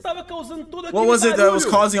 O que estava causando todo aquele What was it that was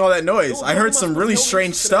barulho? causing all that noise? I heard some really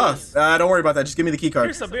strange stuff. Don't worry about that, just give me the key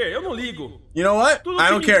Quer card. saber? Eu não ligo. You know what? Tudo I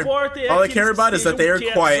que don't me care. importa é All I aqueles care about que is that they are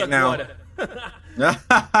estejam quiet quietos now. agora.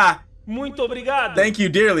 Muito obrigado. Thank you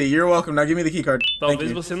dearly, you're welcome. Now give me the key card. Thank Talvez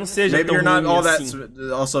you. você não seja Maybe tão you're not ruim all that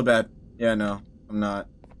assim. also bad. Yeah, no, I'm not.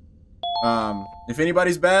 If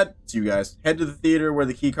anybody's bad, it's you guys. Head to the theater where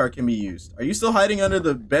the key card can be used. Are you still hiding under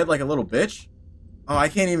the bed like a little bitch? Oh, I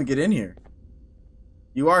can't even get in here.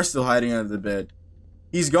 You are still hiding under the bed.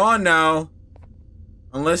 He's gone now.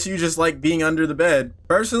 Unless you just like being under the bed.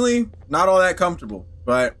 Personally, not all that comfortable,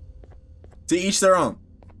 but to each their own.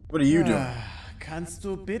 What are you doing? Can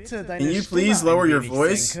you please lower your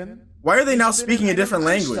voice? Why are they now speaking a different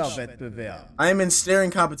language? I am in staring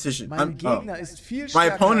competition. My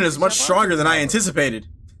opponent is much stronger than I anticipated.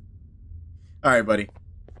 Alright, buddy.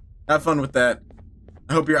 Have fun with that.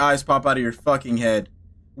 I hope your eyes pop out of your fucking head.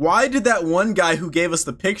 Why did that one guy who gave us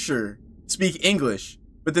the picture speak English,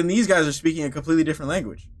 but then these guys are speaking a completely different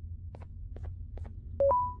language?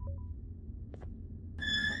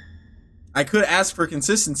 I could ask for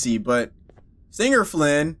consistency, but Singer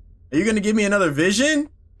Flynn, are you gonna give me another vision?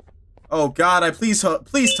 Oh God, please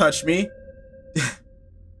touch me.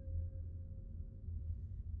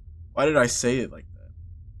 Why did I say it like that?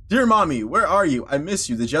 Dear mommy, where are you? I miss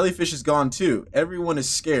you. The jellyfish is gone too. Everyone is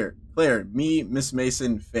scared. Claire, me, Miss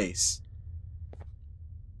Mason, face.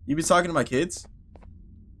 You been talking to my kids?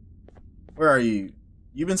 Where are you?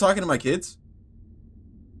 You been talking to my kids?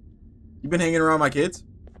 You been hanging around my kids?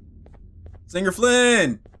 Singer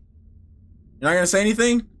Flynn! You're not gonna say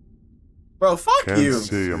anything? Bro, fuck you. Can't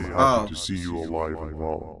say I'm happy to see you alive and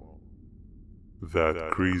well. That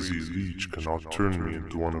crazy leech cannot turn me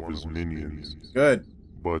into one of his minions. Good.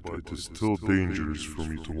 But it is still dangerous for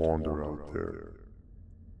me to wander out there.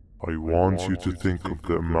 I want you to think of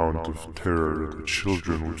the amount of terror that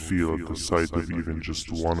children would feel at the sight of even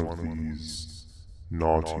just one of these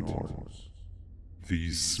naughty ones.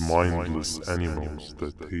 These mindless animals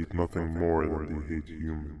that hate nothing more than they hate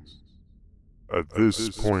humans. At this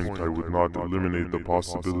point, I would not eliminate the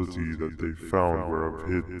possibility that they found where I've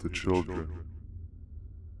hid the children.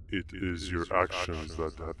 It is your actions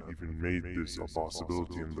that have even made this a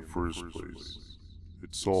possibility in the first place.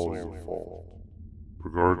 It's all your fault.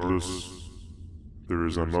 Regardless, there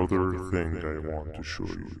is another thing I want to show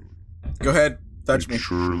you. Go ahead, touch me. It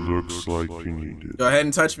sure looks like you need it. Go ahead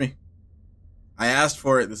and touch me. I asked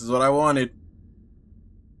for it. This is what I wanted.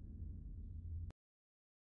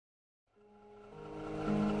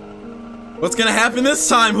 What's gonna happen this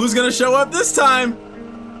time? Who's gonna show up this time?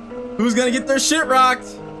 Who's gonna get their shit rocked?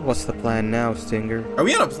 What's the plan now, Stinger? Are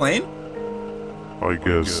we on a plane? I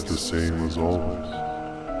guess the same as always.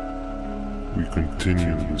 We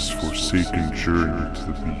continue this forsaken journey to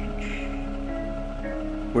the beach.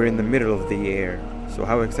 We're in the middle of the air, so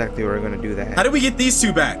how exactly are we gonna do that? How did we get these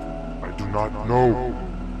two back? I do not know.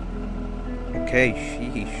 Okay,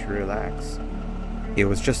 sheesh, relax. It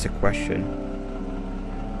was just a question.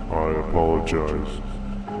 I apologize.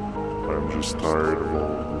 I'm just tired of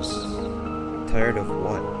all of this. Tired of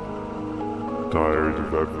what? Tired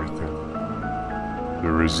of everything.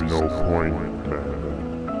 There is no point, BanBan.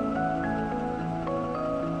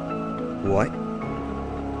 What?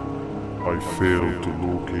 I failed to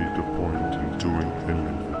locate a point in doing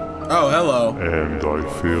anything. Oh, hello. And I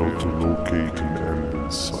failed to locate an end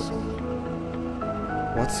in sight.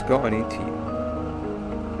 What's going into you?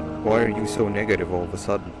 Why are you so negative all of a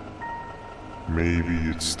sudden? Maybe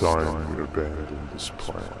it's time we abandon this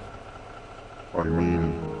plan. I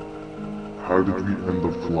mean, how did we end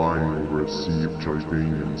up flying over a sea of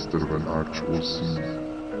Gibania instead of an actual sea?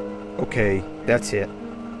 Okay, that's it.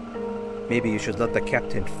 Maybe you should let the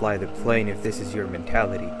captain fly the plane if this is your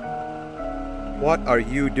mentality. What are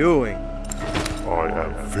you doing? I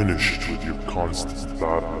am finished with your constant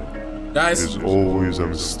battling. Guys. It is always a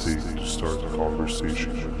mistake to start a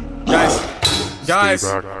conversation. Guys. Guys.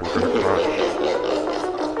 Stay back, we're gonna crash.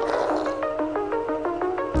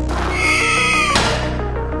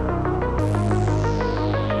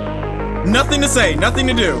 Nothing to say, nothing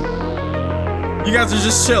to do. You guys are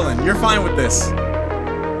just chilling. You're fine with this.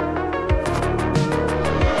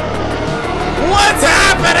 What's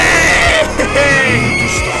happening?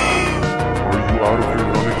 Are you out of your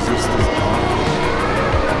non-existent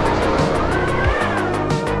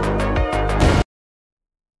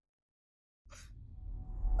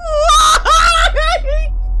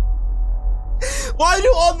Why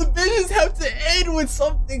do all the visions have to end with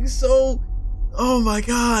something so... Oh my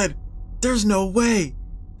god. There's no way.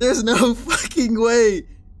 There's no fucking way.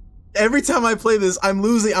 Every time I play this,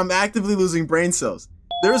 I'm actively losing brain cells.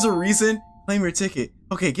 There's a reason. Claim your ticket.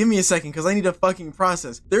 Okay, give me a second because I need to fucking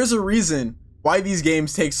process. There's a reason why these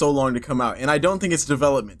games take so long to come out, and I don't think it's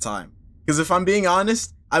development time. Because if I'm being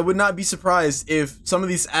honest, I would not be surprised if some of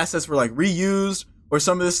these assets were like reused or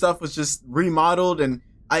some of this stuff was just remodeled, and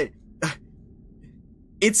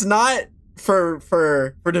it's not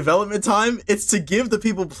for development time, it's to give the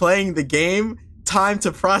people playing the game time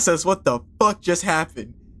to process what the fuck just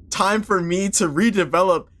happened. Time for me to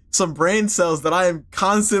redevelop some brain cells that I am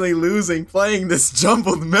constantly losing playing this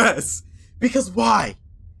jumbled mess. Because why?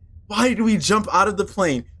 Why do we jump out of the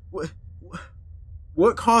plane?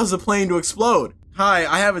 What caused the plane to explode? Hi,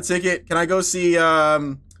 I have a ticket. Can I go see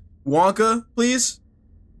Wonka, please?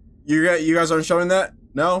 You guys aren't showing that?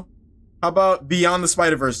 No? How about Beyond the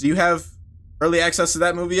Spider-Verse? Do you have early access to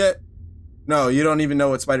that movie yet? No, you don't even know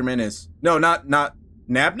what Spider-Man is. No, not Nab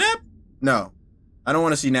Nab? No. I don't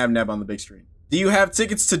want to see Nab Nab on the big screen. Do you have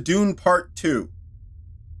tickets to Dune Part 2?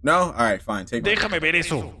 No? Alright, fine. Take one. Déjame ver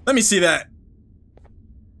eso. Let me see that.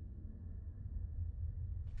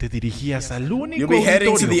 Te dirigías al único You'll be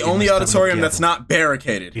heading to the auditorio only que no está auditorium bloqueado. that's not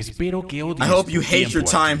barricaded. Espero que odies I hope you tu hate your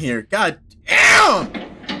tiempo time aquí. here. God damn!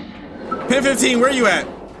 Pin 15, where you at?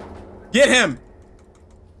 Get him!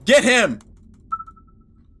 Get him!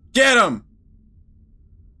 Get him!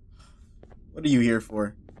 What are you here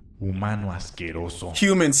for? Humano asqueroso.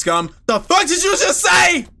 Human scum. The fuck did you just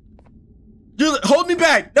say? Hold me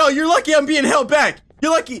back. No, you're lucky I'm being held back.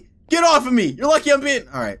 You're lucky. Get off of me. You're lucky I'm being...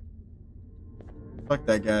 Alright. Fuck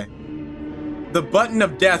that guy. The Button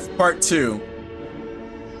of Death Part 2.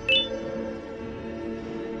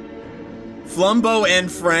 Flumbo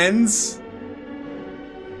and Friends.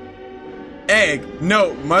 Egg.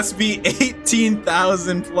 No, must be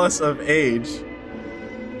 18,000 plus of age.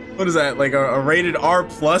 What is that, like a rated R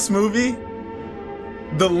plus movie?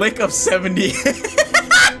 The Lick of 70.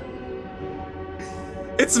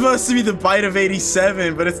 It's supposed to be the Bite of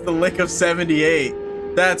 87, but it's the Lick of 78.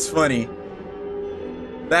 That's funny.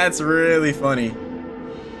 That's really funny.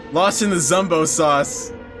 Lost in the Zumbo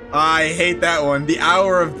Sauce. I hate that one. The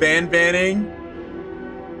Hour of BanBanning.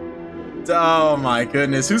 Oh my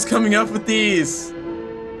goodness. Who's coming up with these?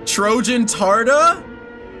 Trojan Tarda?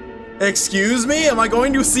 Excuse me? Am I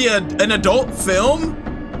going to see an adult film?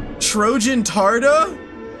 Trojan Tarda?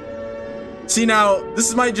 See, now,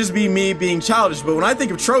 this might just be me being childish, but when I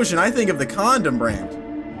think of Trojan, I think of the condom brand.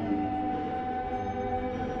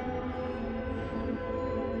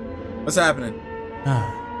 What's happening?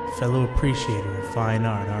 Ah, fellow appreciator of fine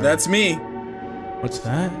art, That's me. What's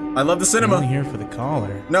that? I love the cinema. I'm only here for the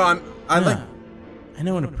collar. No, I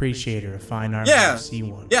know an appreciator of fine art. Yeah. When I see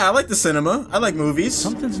one. Yeah, I like the cinema. I like movies.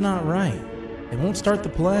 Something's not right. They won't start the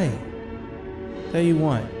play. Tell you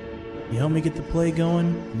what, you help me get the play going,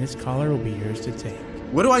 and this collar will be yours to take.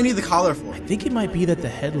 What do I need the collar for? I think it might be that the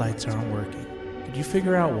headlights aren't working. Could you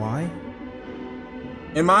figure out why?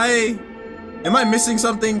 Am I missing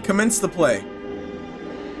something? Commence the play.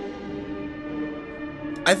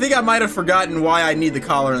 I think I might have forgotten why I need the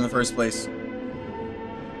collar in the first place.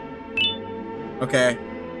 Okay.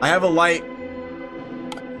 I have a light.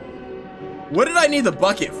 What did I need the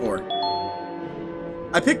bucket for?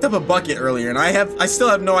 I picked up a bucket earlier and I still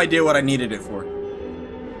have no idea what I needed it for.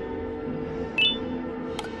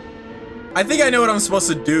 I think I know what I'm supposed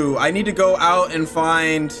to do. I need to go out and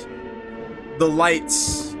find the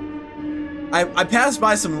lights. I passed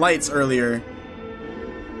by some lights earlier.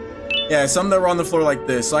 Yeah, some that were on the floor like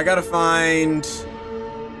this. So I gotta find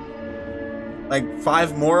like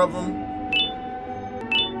 5 more of them.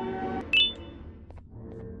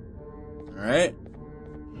 Alright.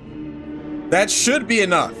 That should be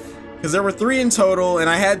enough. Because there were 3 in total and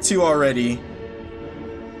I had 2 already.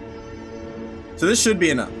 So this should be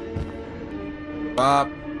enough.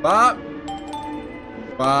 Bop, bop.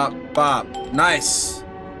 Bop, bop. Nice.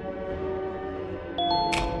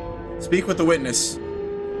 Speak with the witness.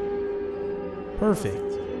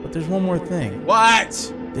 Perfect. But there's one more thing.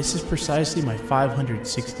 What? This is precisely my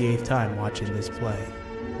 568th time watching this play.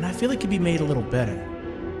 And I feel it could be made a little better.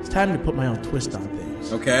 It's time to put my own twist on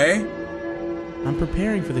things. Okay. I'm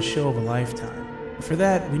preparing for the show of a lifetime. And for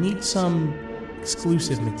that, we need some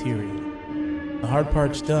exclusive material. The hard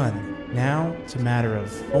part's done. Now, it's a matter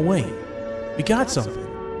of... Oh wait, we got something.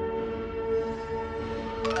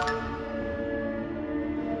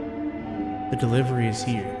 The delivery is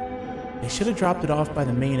here. They should have dropped it off by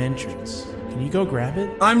the main entrance. Can you go grab it?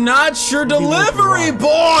 I'm not sure. Delivery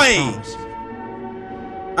boy!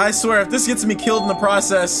 I swear, if this gets me killed in the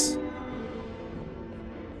process...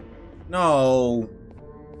 No.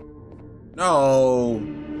 No.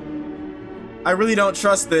 I really don't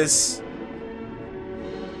trust this.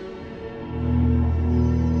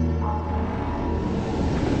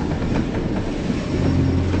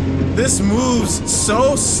 This moves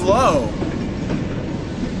so slow.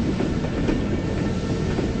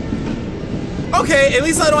 Okay, at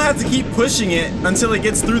least I don't have to keep pushing it until it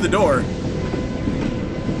gets through the door.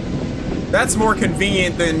 That's more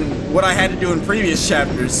convenient than what I had to do in previous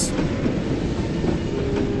chapters.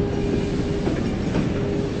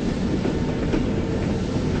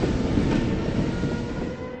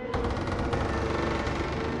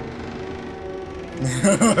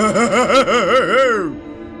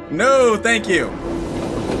 No, thank you.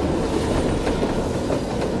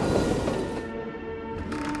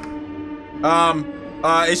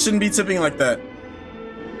 It shouldn't be tipping like that.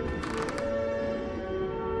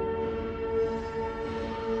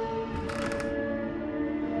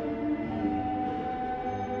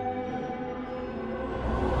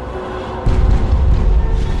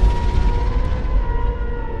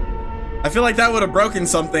 I feel like that would have broken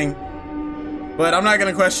something, but I'm not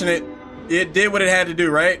gonna question it. It did what it had to do,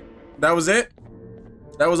 right? That was it?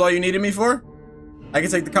 That was all you needed me for? I can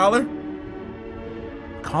take the collar?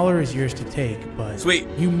 Collar is yours to take, but sweet.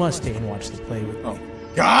 You must stay and watch the play with me.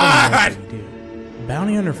 God! A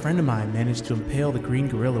bounty hunter friend of mine managed to impale the green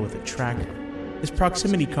gorilla with a tracker. This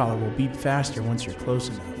proximity collar will beep faster once you're close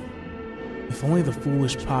enough. If only the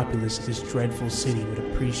foolish populace of this dreadful city would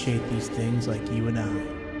appreciate these things like you and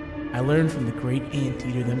I learned from the great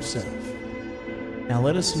anteater themselves. Now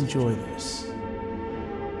let us enjoy this.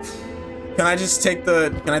 Can I just take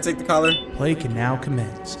can I take the collar? Play can now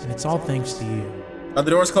commence, and it's all thanks to you. Are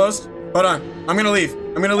the doors closed? Hold on. I'm gonna leave.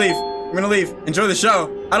 I'm gonna leave. I'm gonna leave. Enjoy the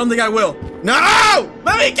show. I don't think I will. No!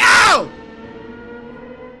 Let me go!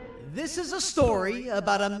 This is a story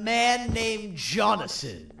about a man named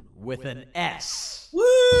Jonathan with an S.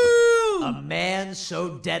 Woo! A man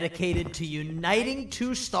so dedicated to uniting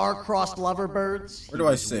 2 star-crossed loverbirds, Where do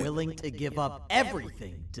I sit? willing to give up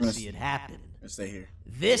everything to see it happen. Let's stay here.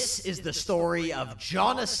 This is the story of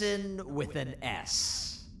Jonathan with an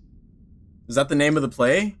S. Is that the name of the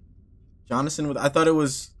play? Jonathan with... I thought it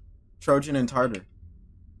was Trojan and Tartar.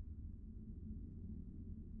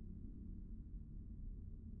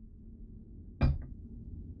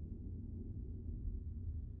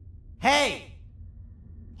 Hey!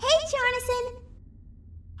 Hey, Jonathan!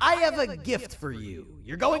 I have a gift for you.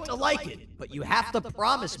 You're going to like it, but you have to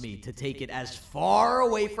promise me to take it as far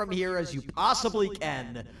away from here as you possibly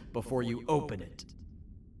can before you open it.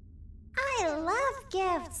 I love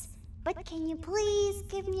gifts. But can you please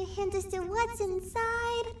give me a hint as to what's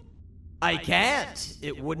inside? I can't.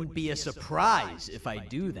 It wouldn't be a surprise if I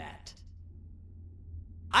do that.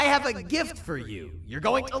 I have a gift for you. You're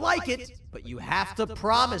going to like it, but you have to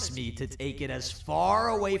promise me to take it as far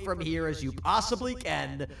away from here as you possibly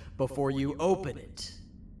can before you open it.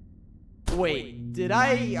 Wait, did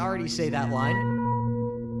I already say that line?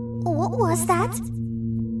 What was that?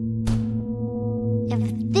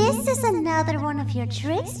 If this is another one of your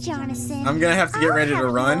tricks, Jonathan, I'm gonna have to get ready to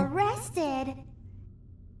run. Arrested.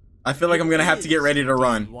 I feel like I'm gonna have to get ready to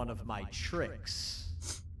run. One of my tricks.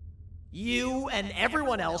 You and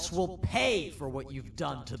everyone else will pay for what you've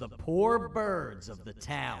done to the poor birds of the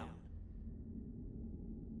town.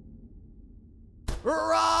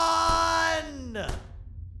 Run!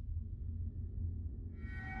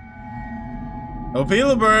 Oh,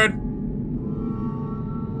 Peela Bird.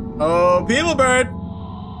 Oh, Peela Bird.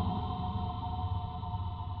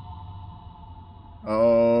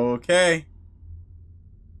 Okay.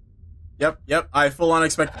 Yep. I full on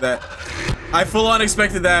expected that. I full on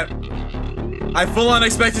expected that. I full on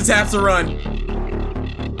expected to have to run.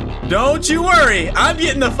 Don't you worry. I'm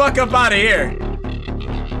getting the fuck up out of here.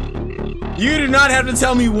 You do not have to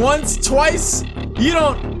tell me once, twice. You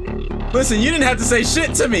don't. Listen, you didn't have to say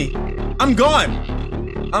shit to me. I'm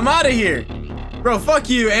gone. I'm out of here. Bro, fuck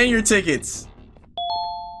you and your tickets.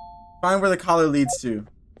 Find where the collar leads to.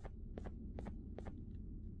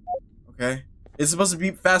 Okay. It's supposed to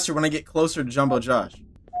beep faster when I get closer to Jumbo Josh.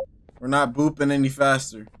 We're not booping any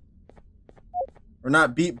faster. We're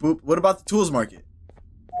not beep boop. What about the tools market?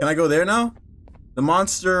 Can I go there now? The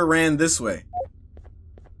monster ran this way.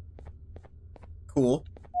 Cool.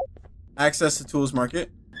 Access to tools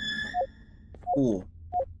market. Cool.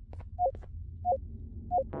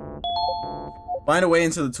 Find a way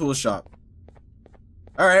into the tool shop.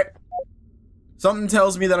 Alright. Something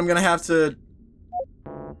tells me that I'm gonna have to...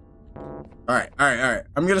 Alright.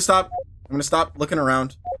 I'm gonna stop looking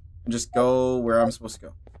around and just go where I'm supposed to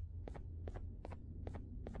go.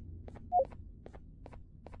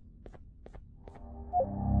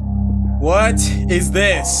 What is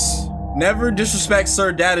this? Never disrespect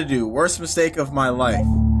Sir Dadadoo. Worst mistake of my life.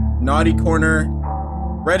 Naughty corner.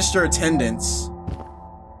 Register attendance.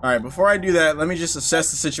 Alright, before I do that, let me just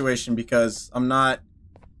assess the situation because I'm not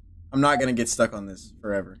gonna get stuck on this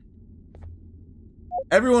forever.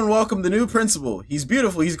 Everyone welcome the new principal. He's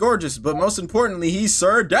beautiful, he's gorgeous, but most importantly, he's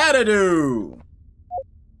Sir Dadadoo.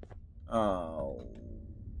 Oh.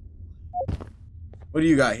 What do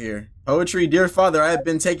you got here? Poetry. Dear father, I have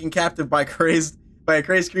been taken captive by a crazed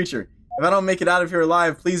creature. If I don't make it out of here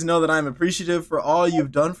alive, please know that I am appreciative for all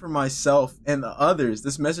you've done for myself and the others.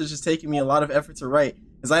 This message has taken me a lot of effort to write,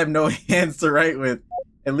 as I have no hands to write with.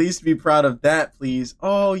 At least be proud of that, please.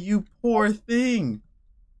 Oh, you poor thing.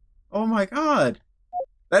 Oh my god.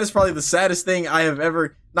 That is probably the saddest thing I have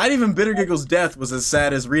ever... Not even Bitter Giggle's death was as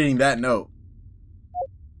sad as reading that note.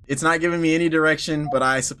 It's not giving me any direction, but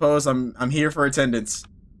I suppose I'm here for attendance.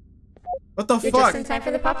 What the fuck? You're just in time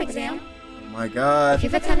for the pop exam. Oh my god. If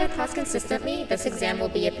you've attended class consistently, this exam will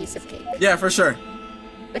be a piece of cake. Yeah, for sure.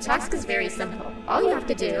 The task is very simple. All you have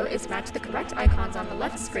to do is match the correct icons on the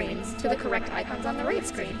left screens to the correct icons on the right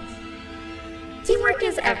screens. Teamwork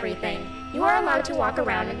is everything. You are allowed to walk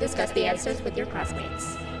around and discuss the answers with your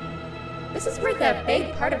classmates. This is worth a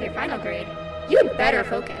big part of your final grade. You had better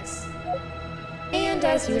focus. And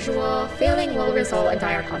as usual, failing will result in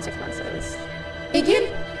dire consequences. Begin.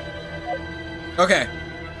 Okay.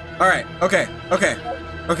 Alright. Okay.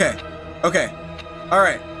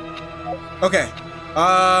 Alright. Okay.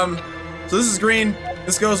 So this is green.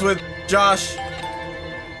 This goes with Josh.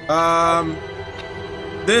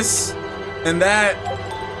 This and that.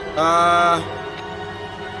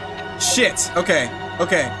 Shit. Okay.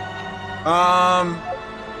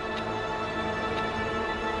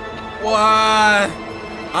 What?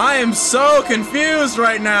 I am so confused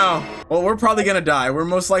right now. Well, we're probably gonna die. We're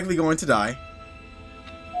most likely going to die.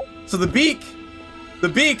 So the beak,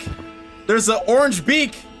 there's an orange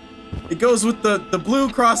beak. It goes with the blue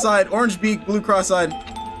cross-eyed, orange beak, blue cross-eyed.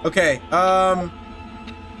 Okay,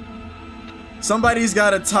 somebody's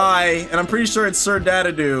got a tie, and I'm pretty sure it's Sir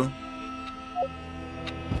Dadadoo.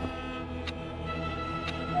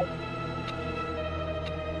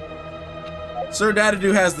 Sir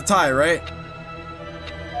Dadadoo has the tie, right?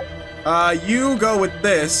 You go with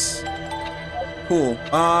this. Cool.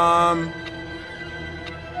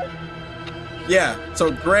 Yeah,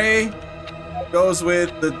 so gray goes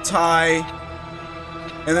with the tie,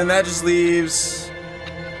 and then that just leaves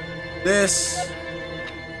this.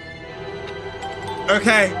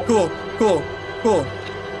 Okay, cool.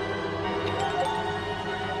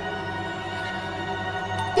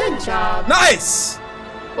 job. Nice!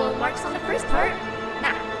 Full marks on the first part.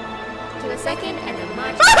 Now, to the second and then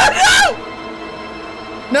much.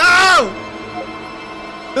 No!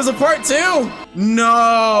 There's a part 2?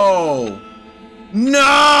 No!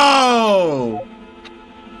 No!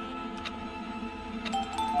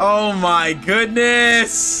 Oh my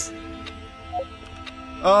goodness!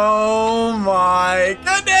 Oh my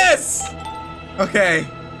goodness! Okay,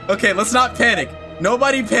 okay, let's not panic.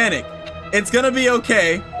 Nobody panic. It's gonna be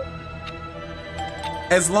okay.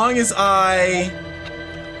 As long as I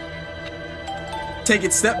take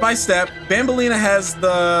it step by step. BanBalina has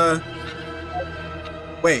the...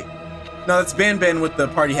 Wait. No, that's BanBan with the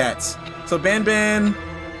party hats. So BanBan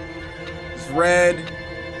is red.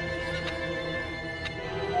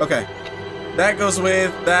 Okay. That goes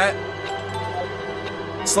with that.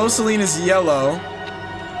 Slow Celine is yellow.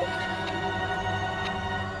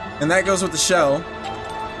 And that goes with the shell.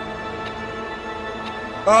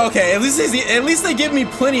 Okay, at least they give me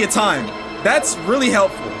plenty of time. That's really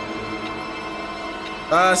helpful.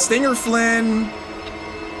 Stinger Flynn.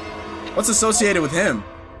 What's associated with him?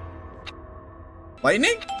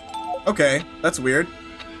 Lightning? Okay, that's weird.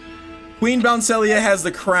 Queen Bouncelia has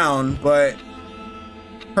the crown, but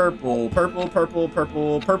purple, purple, purple,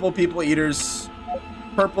 purple, purple people eaters.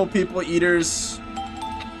 Purple people eaters.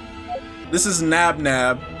 This is Nab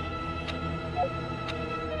Nab.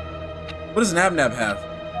 What does Nab Nab have?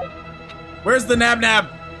 Where's the Nab Nab?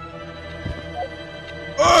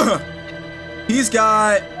 Ugh! He's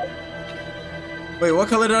got... Wait, what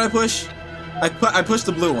color did I push? I pushed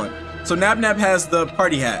the blue one. So Nab Nab has the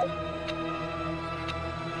party hat.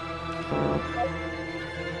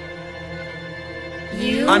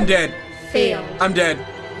 I'm dead. Failed. I'm dead.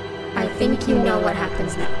 I think you know what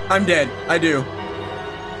happens now. I'm dead. I do.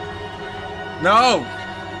 No!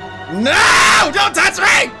 No! Don't touch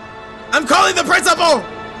me! I'm calling the principal!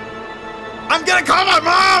 I'm gonna call my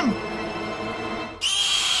mom!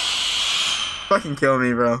 Fucking kill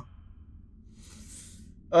me, bro.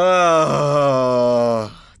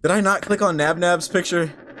 Did I not click on Nab Nab's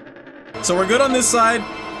picture? So we're good on this side.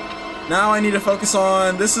 Now I need to focus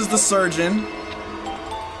on... This is the surgeon.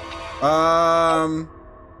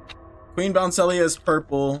 Queen Bouncelia is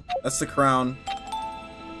purple. That's the crown.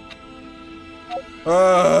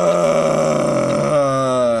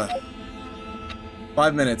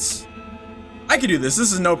 5 minutes. I can do this.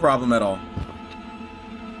 This is no problem at all.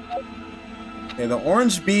 Okay, the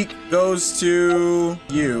orange beak goes to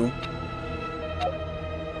you.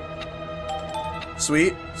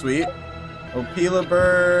 Sweet, sweet. Opila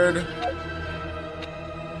bird.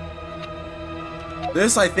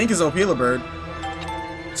 This, I think, is Opila bird.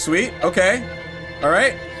 Sweet, okay.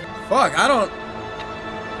 Alright. Fuck, I don't...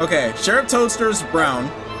 Okay, Sheriff Toadster is brown,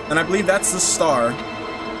 and I believe that's the star.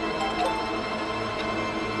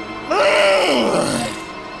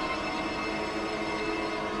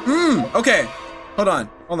 Okay. Hold on.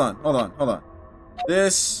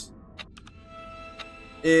 This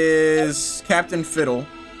is Captain Fiddle.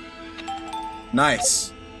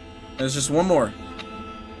 Nice. There's just one more.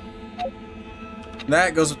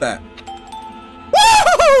 That goes with that.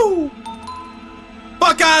 Woo!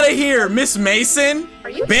 Fuck out of here, Miss Mason. Are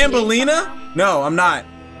you BanBalina? No, I'm not.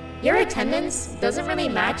 Your attendance doesn't really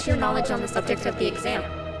match your knowledge on the subject of the exam.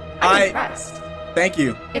 I'm impressed. Thank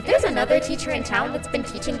you. If there's another teacher in town that's been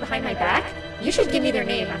teaching behind my back, you should give me their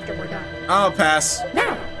name after we're done. I'll pass.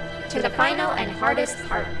 Now, to the final and hardest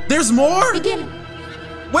part. There's more? Begin.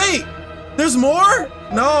 Wait, there's more?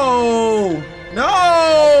 No.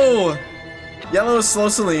 No. Yellow is Slow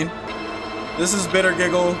Celine. This is Bitter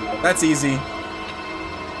Giggle. That's easy.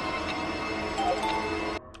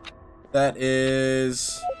 That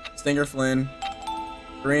is Stinger Flynn.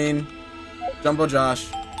 Green, Jumbo Josh.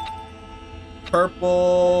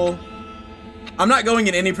 Purple. I'm not going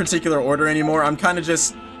in any particular order anymore. I'm kind of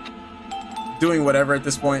just doing whatever at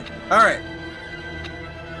this point. All right.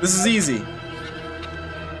 This is easy.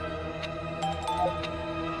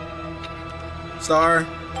 Star.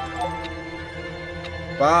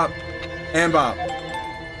 Bob. And Bob.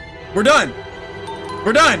 We're done.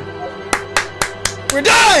 We're done. We're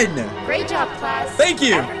done! Great job, class. Thank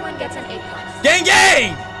you. Everyone gets an A+. Gang,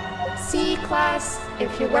 gang! See, class,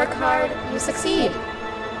 if you work hard, you succeed.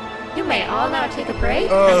 You may all now take a break,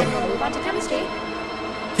 and then we'll move on to chemistry.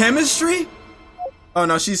 Chemistry? Oh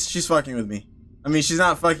no, she's fucking with me. I mean, she's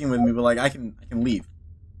not fucking with me, but like I can leave,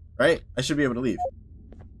 right? I should be able to leave.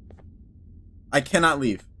 I cannot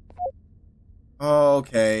leave.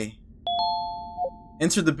 Okay.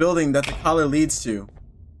 Enter the building that the collar leads to.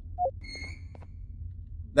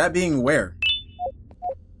 That being where?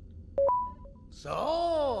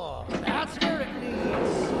 So, that's where it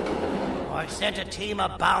leads. I sent a team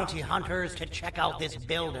of bounty hunters to check out this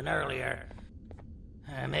building earlier.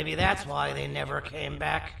 Maybe that's why they never came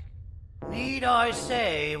back. Need I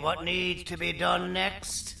say what needs to be done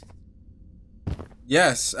next?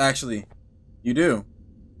 Yes, actually. You do.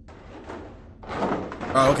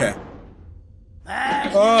 Oh, okay.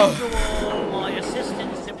 As usual, my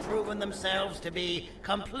assistants have proven themselves to be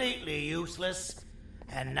completely useless,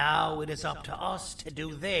 and now it is up to us to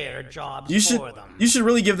do their jobs for them. You should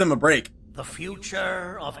really give them a break. The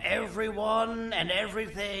future of everyone and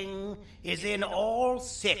everything is in all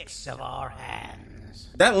 6 of our hands.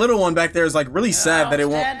 That little one back there is like really sad that it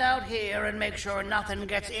won't. Stand out here and make sure nothing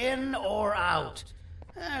gets in or out.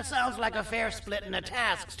 Sounds like a fair splitting of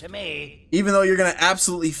tasks to me. Even though you're gonna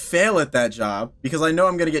absolutely fail at that job, because I know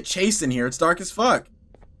I'm gonna get chased in here. It's dark as fuck.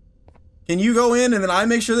 Can you go in and then I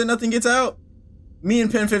make sure that nothing gets out? Me and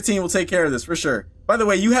Pen 15 will take care of this for sure. By the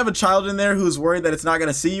way, you have a child in there who's worried that it's not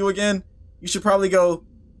gonna see you again. You should probably go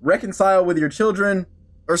reconcile with your children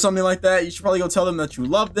or something like that. You should probably go tell them that you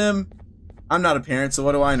love them. I'm not a parent, so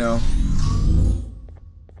what do I know?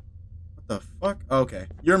 What the fuck? Okay.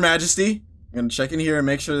 Your Majesty, I'm gonna check in here and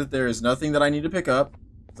make sure that there is nothing that I need to pick up.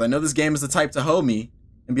 Because I know this game is the type to hoe me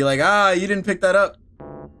and be like, you didn't pick that up.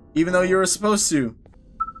 Even though you were supposed to.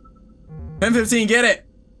 Pen 15, get it!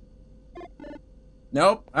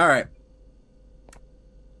 Nope. Alright.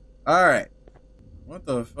 Alright. What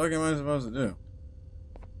the fuck am I supposed to do?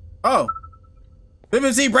 Oh! Pen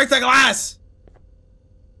 15, break the glass!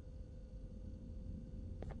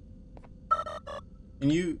 Can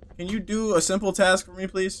you do a simple task for me,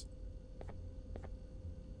 please?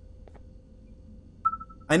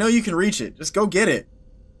 I know you can reach it. Just go get it.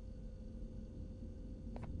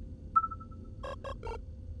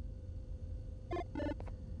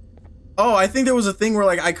 Oh, I think there was a thing where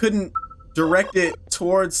like I couldn't direct it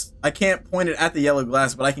towards, I can't point it at the yellow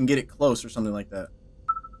glass, but I can get it close or something like that.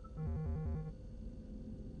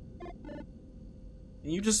 Can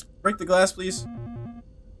you just break the glass, please?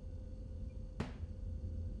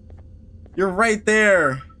 You're right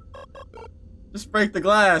there. Just break the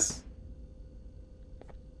glass.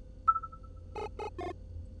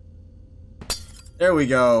 There we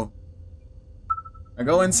go. I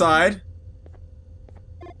go inside.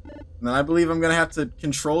 And then I believe I'm gonna have to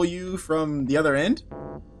control you from the other end.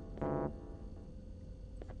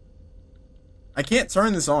 I can't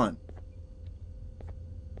turn this on.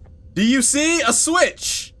 Do you see a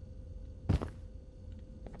switch?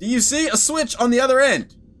 Do you see a switch on the other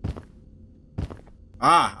end?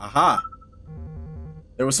 Aha.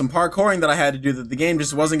 There was some parkouring that I had to do that the game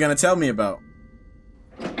just wasn't gonna tell me about.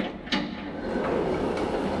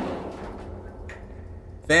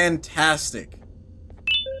 Fantastic.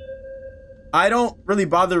 I don't really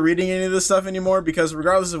bother reading any of this stuff anymore because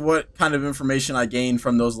regardless of what kind of information I gain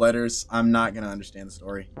from those letters, I'm not gonna understand the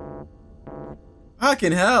story.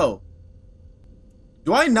 Fucking hell.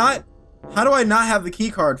 How do I not have the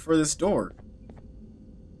key card for this door?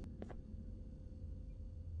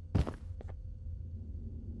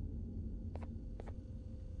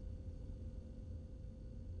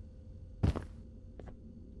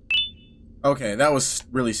 Okay, that was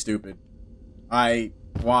really stupid. Why?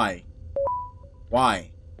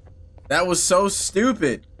 Why? That was so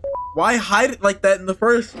stupid. Why hide it like that in the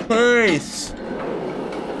first place?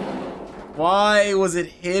 Why was it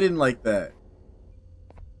hidden like that?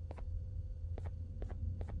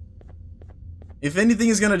 If anything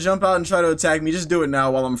is gonna jump out and try to attack me, just do it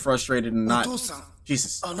now while I'm frustrated and not.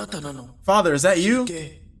 Jesus. Father, is that you?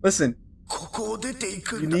 Listen.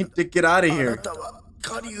 You need to get out of here.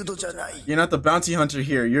 You're not the bounty hunter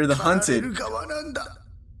here. You're the hunted.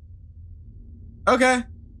 Okay.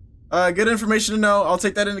 Good information to know. I'll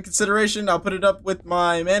take that into consideration. I'll put it up with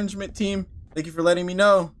my management team. Thank you for letting me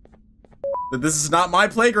know that this is not my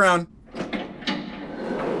playground.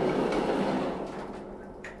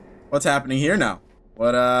 What's happening here now?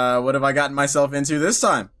 What have I gotten myself into this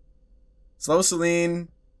time? Slow Celine,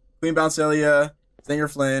 Queen Bouncelia, Stinger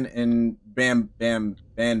Flynn, and BanBan.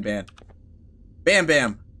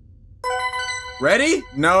 BanBan. Ready?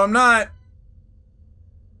 No, I'm not.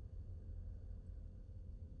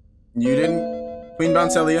 You didn't. Queen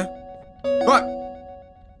Bouncelia. Fuck.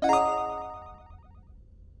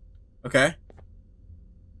 Okay.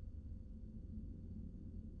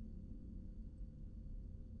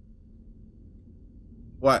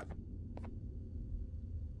 What?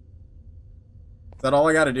 Is that all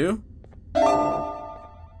I gotta do?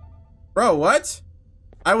 Bro, what?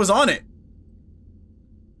 I was on it.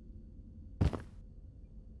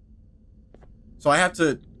 So I have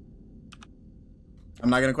to... I'm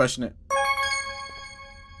not gonna question it.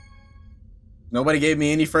 Nobody gave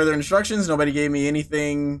me any further instructions. Nobody gave me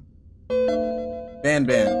anything.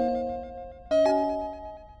 BanBan.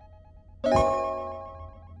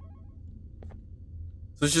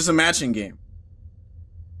 So it's just a matching game.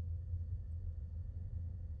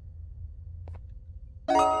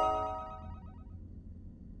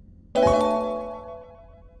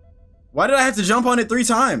 Why did I have to jump on it 3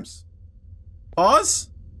 times? Pause?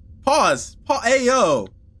 Pause. Hey, yo.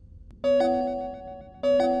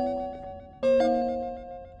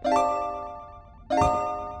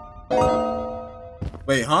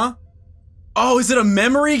 Wait, huh? Oh, is it a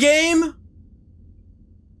memory game?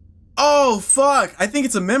 Oh, fuck. I think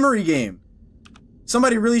it's a memory game.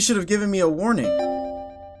 Somebody really should have given me a warning.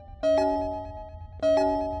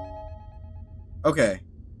 Okay.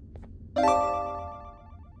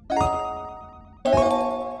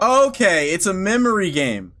 Okay, it's a memory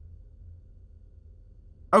game.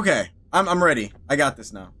 Okay, I'm ready. I got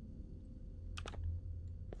this now.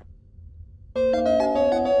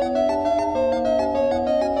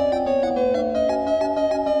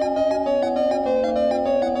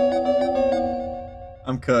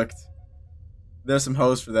 I'm cooked. There's some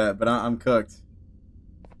hoes for that, but I'm cooked.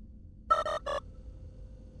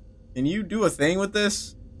 Can you do a thing with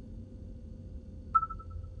this?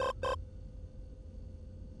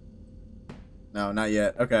 No, not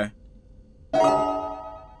yet. Okay.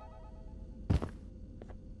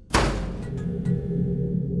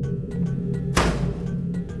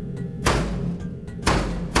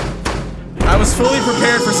 I was fully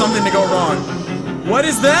prepared for something to go wrong. What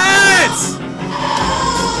is that?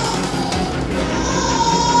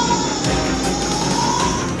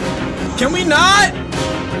 Can we not?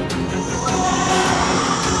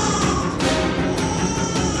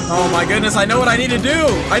 Oh my goodness, I know what I need to do.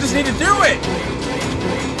 I just need to do it.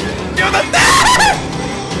 Do the thing!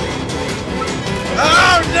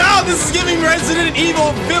 Oh no, this is giving Resident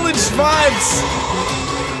Evil Village vibes.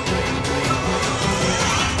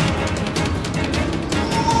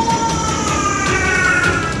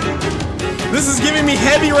 This is giving me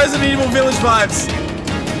heavy Resident Evil Village vibes.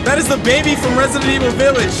 That is the baby from Resident Evil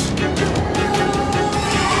Village.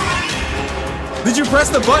 Did you press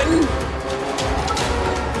the button?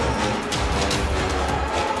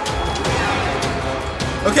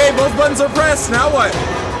 Okay, both buttons are pressed. Now what?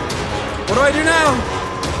 What do I do now?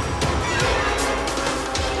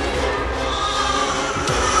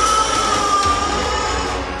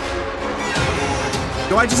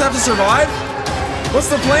 Do I just have to survive? What's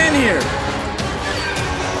the plan here?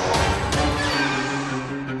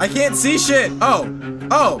 I can't see shit. Oh.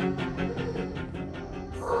 Oh.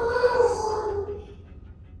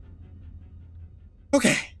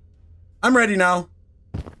 Okay. I'm ready now.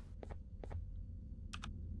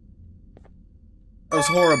 That was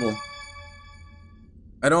horrible.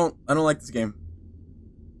 I don't like this game.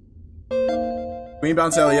 Queen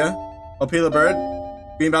Bouncelia, Opila Bird,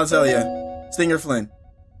 Queen Bouncelia, Stinger Flynn.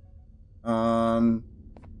 Queen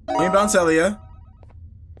Bouncelia,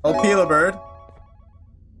 Opila Bird,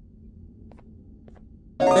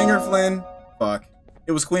 Stinger Flynn. Fuck.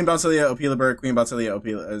 It was Queen Bouncelia, Opila Bird, Queen Bouncelia,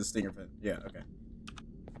 Opila, Stinger Flynn. Yeah, okay.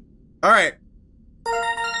 Alright.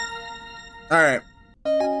 Alright.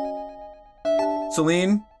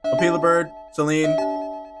 Celine, Opila Bird, Celine,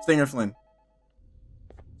 Stinger Flynn.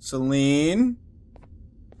 Celine,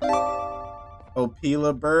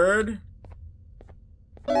 Opila Bird,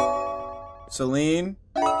 Celine,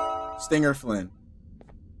 Stinger Flynn.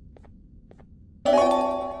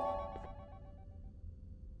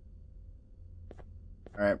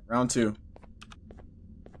 Alright, round 2.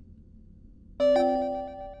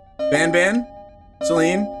 BanBan,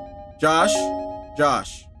 Celine, Josh,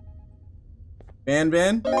 Josh.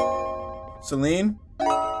 BanBan, Celine,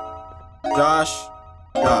 Josh,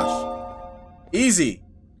 Josh. Easy.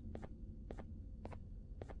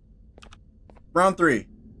 Round 3.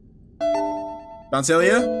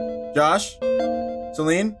 Bouncelia, Josh,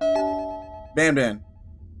 Celine, BanBan.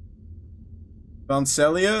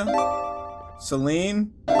 Bouncelia,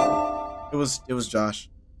 Celine. It was Josh.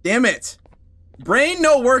 Damn it. Brain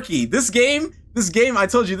no worky. This game, I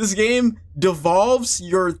told you, this game devolves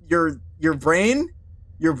your brain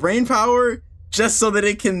power just so that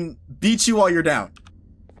it can beat you while you're down.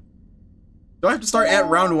 Do I have to start at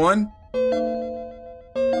round 1?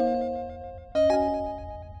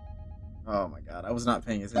 Oh my god, I was not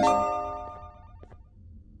paying attention.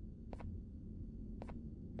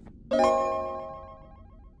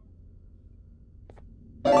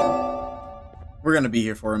 We're gonna be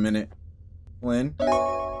here for a minute. Flynn,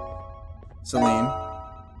 Celine,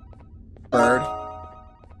 Bird,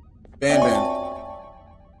 BanBan.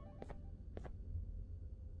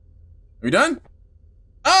 Are We done?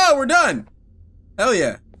 Oh, we're done. Hell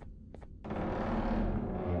yeah.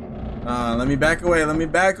 Let me back away. Let me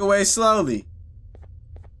back away slowly.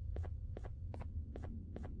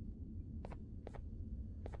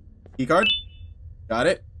 Keycard? Got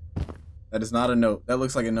it. That is not a note. That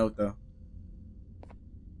looks like a note, though.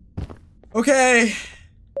 Okay.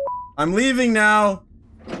 I'm leaving now.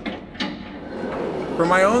 For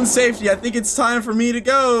my own safety, I think it's time for me to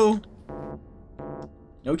go.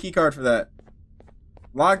 No keycard for that.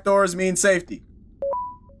 Locked doors mean safety.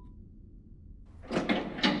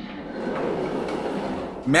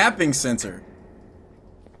 Mapping center.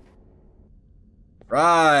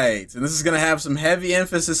 Right. And this is going to have some heavy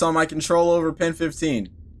emphasis on my control over pin 15.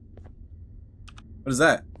 What is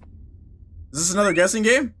that? Is this another guessing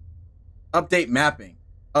game? Update mapping.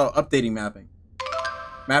 Oh, updating mapping.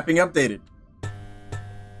 Mapping updated.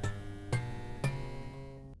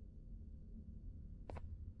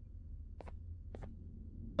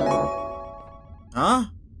 Huh?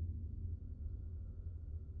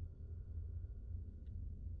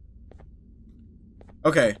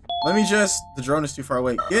 Okay, let me just... The drone is too far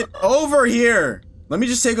away. Get over here! Let me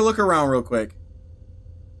just take a look around real quick.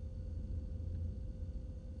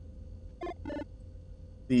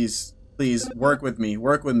 Please, please, work with me.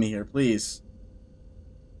 Work with me here, please.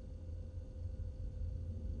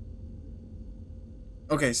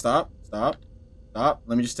 Okay, stop. Stop. Stop.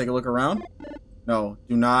 Let me just take a look around. No,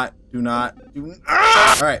 do not.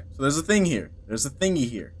 Alright, so there's a thing here. There's a thingy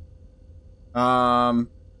here. Oh,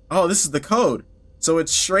 this is the code. So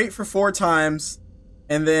it's straight for 4 times,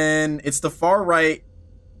 and then it's the far right,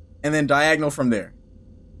 and then diagonal from there.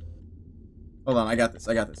 Hold on, I got this.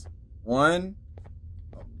 1.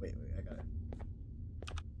 Oh, wait, I got it.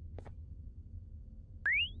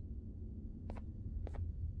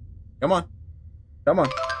 Come on.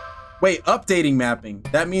 Wait, updating mapping.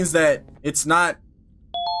 That means that it's not...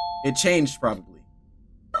 It changed, probably.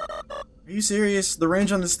 Are you serious? The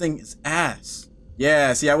range on this thing is ass.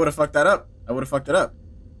 Yeah, see, I would have fucked that up.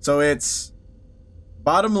 So it's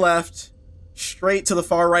bottom left, straight to the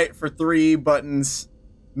far right for 3 buttons,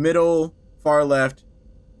 middle, far left,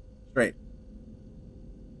 straight.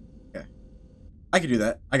 Okay. I can do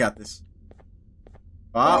that. I got this.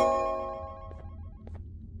 Bop.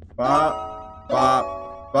 Bop.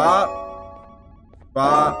 Bop. Bop.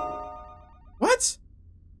 Bop. What?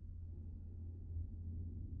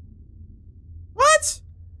 What?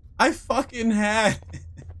 I fucking had it.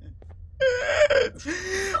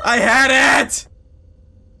 I had it!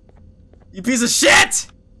 You piece of shit!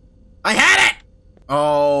 I had it!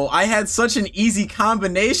 Oh, I had such an easy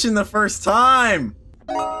combination the first time.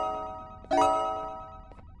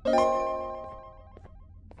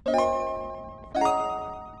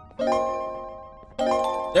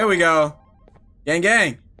 There we go. Gang,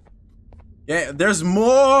 gang. Yeah, there's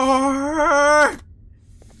more!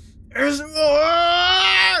 There's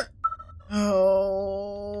more!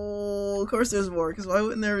 Oh, of course there's more, because why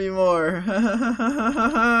wouldn't there be more?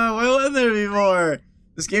 Why wouldn't there be more?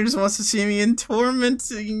 This game just wants to see me in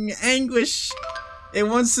tormenting anguish. It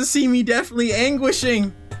wants to see me definitely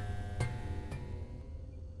anguishing.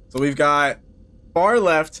 So we've got far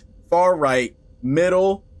left, far right,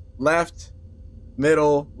 middle, left,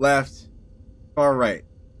 far right.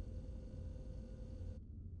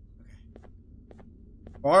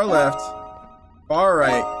 Far left, far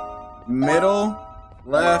right. Middle,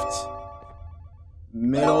 left,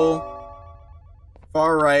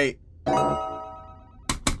 far right.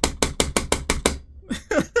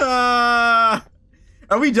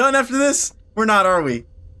 Are we done after this? We're not, are we?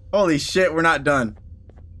 Holy shit, we're not done.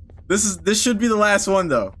 This should be the last one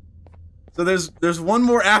though. So there's one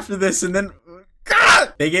more after this, and then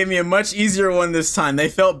God! They gave me a much easier one this time. They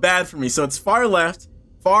felt bad for me. So it's far left,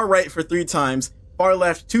 far right for 3 times, far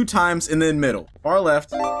left 2 times, and then middle. Far left,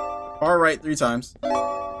 far right 3 times.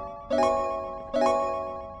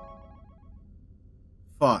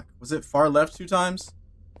 Fuck. Was it far left 2 times?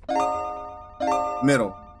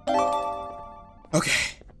 Middle.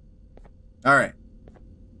 Okay. Alright.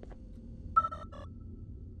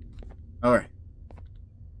 Alright.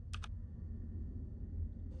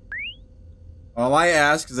 All I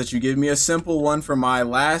ask is that you give me a simple one for my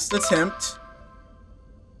last attempt.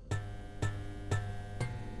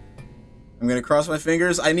 I'm gonna cross my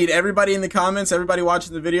fingers. I need everybody in the comments, everybody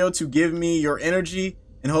watching the video, to give me your energy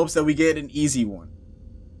in hopes that we get an easy one.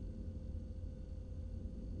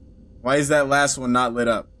 Why is that last one not lit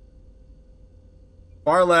up?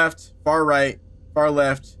 Far left, far right, far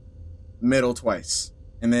left, middle twice.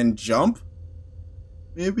 And then jump?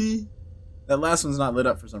 Maybe? That last one's not lit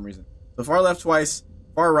up for some reason. So far left twice,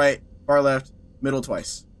 far right, far left, middle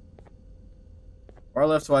twice. Far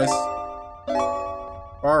left twice.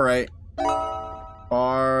 Far right.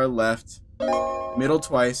 Far left. Middle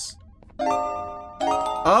twice.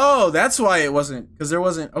 Oh, that's why it wasn't. Because there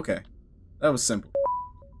wasn't. Okay. That was simple.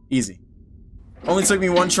 Easy. Only took me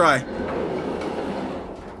one try.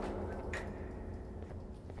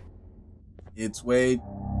 It's way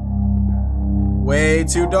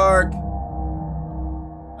too dark.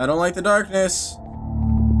 I don't like the darkness.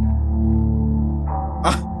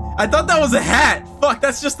 I thought that was a hat. Fuck,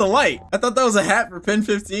 that's just the light. I thought that was a hat for pin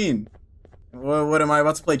 15. What am I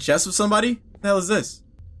about to play chess with somebody? What the hell is this?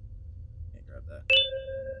 Can't grab that.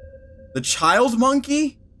 The child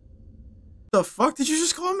monkey? The fuck did you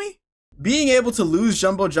just call me? Being able to lose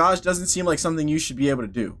Jumbo Josh doesn't seem like something you should be able to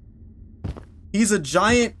do. He's a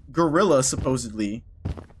giant gorilla, supposedly.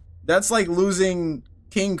 That's like losing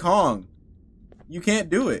King Kong. You can't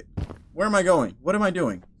do it. Where am I going? What am I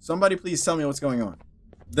doing? Somebody please tell me what's going on.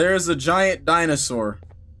 There's a giant dinosaur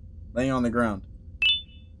laying on the ground.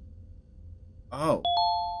 Oh.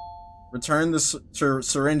 Return the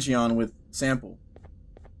Syringeon with sample.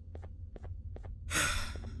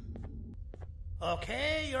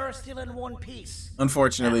 Okay, you're still in one piece.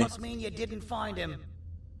 Unfortunately. That must mean you didn't find him.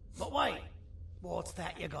 But wait, what's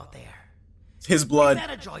that you got there? His blood. Is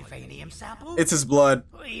that a Joyvanium sample? It's his blood.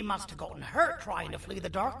 He must have gotten hurt trying to flee the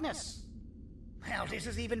darkness. Well, this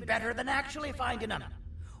is even better than actually finding him.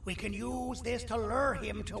 We can use this to lure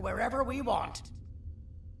him to wherever we want.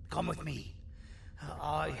 Come with me.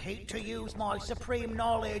 I hate to use my supreme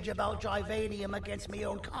knowledge about Joyvanium against my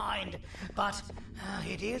own kind, but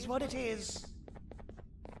it is what it is.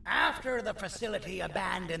 After the facility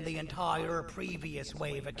abandoned the entire previous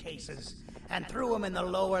wave of cases and threw them in the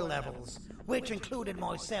lower levels, which included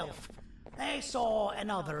myself, they saw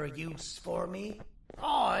another use for me.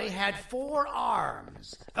 I had 4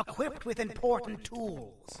 arms, equipped with important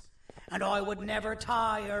tools, and I would never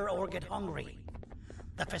tire or get hungry.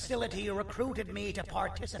 The facility recruited me to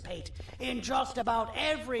participate in just about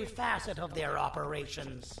every facet of their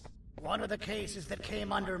operations. One of the cases that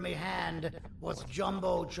came under me hand was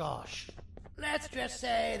Jumbo Josh. Let's just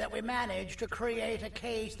say that we managed to create a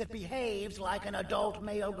case that behaves like an adult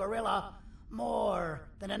male gorilla more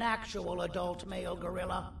than an actual adult male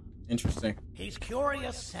gorilla. Interesting. He's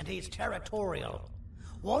curious and he's territorial.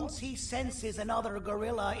 Once he senses another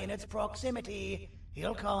gorilla in its proximity,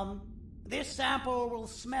 he'll come. This sample will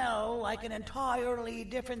smell like an entirely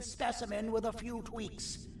different specimen with a few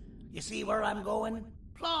tweaks. You see where I'm going?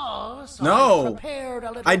 Plus, no, I've prepared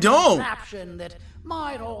a little contraption that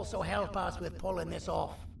might also help us with pulling this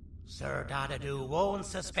off. Sir Dadadoo won't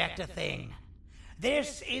suspect a thing.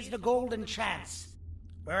 This is the golden chance.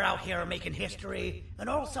 We're out here making history, and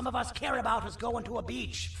all some of us care about is going to a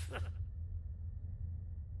beach.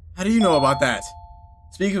 How do you know about that?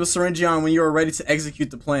 Speaking of Syringeon, when you are ready to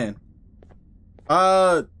execute the plan.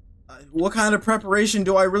 What kind of preparation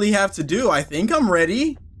do I really have to do? I think I'm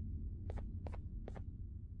ready.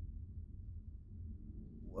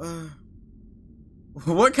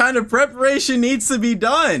 What kind of preparation needs to be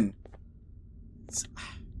done?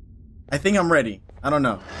 I think I'm ready. I don't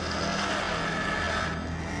know.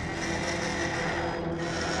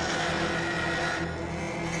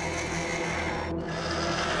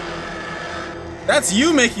 That's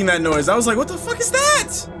you making that noise. I was like, what the fuck is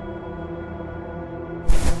that?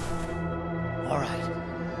 Alright.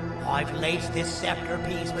 I've laced this scepter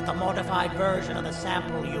piece with the modified version of the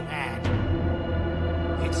sample you had.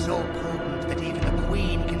 It's so potent that even the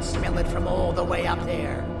Queen can smell it from all the way up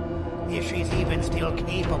there. If she's even still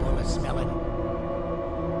capable of smelling.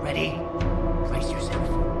 Ready? Brace yourself.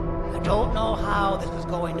 I don't know how this is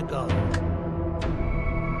going to go.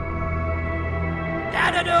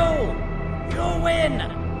 Dadadoo! You win!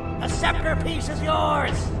 The scepter piece is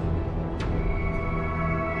yours!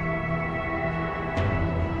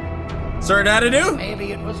 Sir Dadadoo?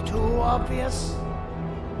 Maybe it was too obvious.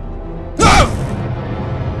 No!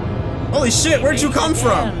 Holy shit, where'd you come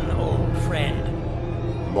from? Old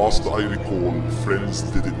friend. Last I recall, friends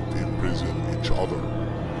didn't imprison each other.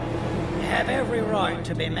 You have every right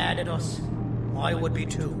to be mad at us. I would be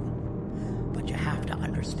too. But you have to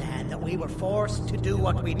understand that we were forced to do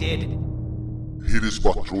what we did. Here is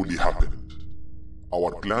what truly happened.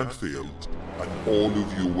 Our plan failed, and all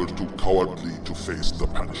of you were too cowardly to face the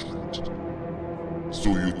punishment. So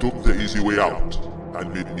you took the easy way out,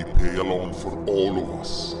 and made me pay along for all of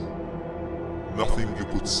us. Nothing you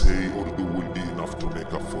could say or do will be enough to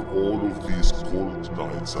make up for all of these cold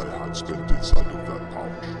nights I had spent inside of that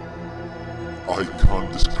pouch. I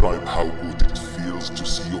can't describe how good it feels to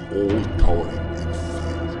see you all cowering in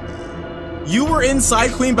fear. You were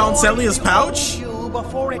inside Queen Bouncelia's pouch? You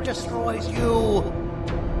before it destroys you.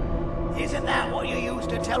 Isn't that what you used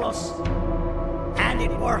to tell us? And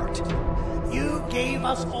it worked. You gave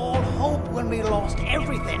us all hope when we lost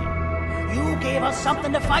everything. You gave us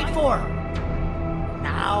something to fight for.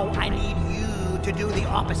 Now I need you to do the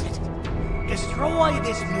opposite. Destroy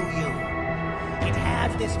this new you. It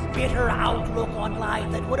has this bitter outlook on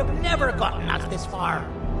life that would have never gotten us this far.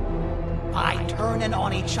 By turning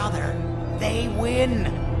on each other, they win.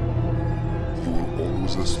 You were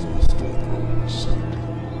always a small stalker, Sandy.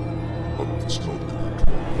 But it's not good.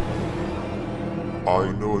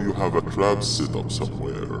 I know you have a trap set up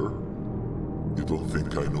somewhere. You don't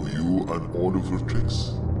think I know you and all of your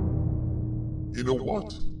tricks? You know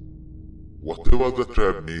what? Whatever the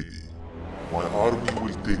trap may be, my army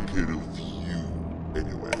will take care of you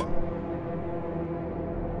anyway.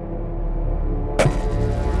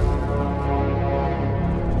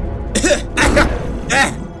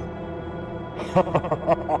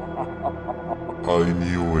 I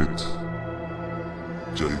knew it.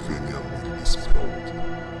 Javenia will be spelled.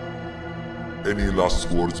 Any last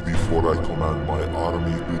words before I command my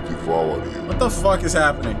army to devour you? What the fuck is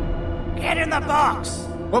happening? Get in the box!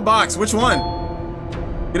 What box? Which one?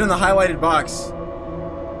 Get in the highlighted box.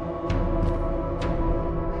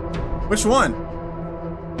 Which one?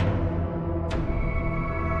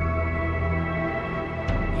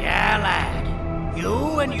 Yeah, lad.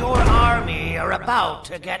 You and your army are about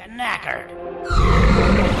to get knackered.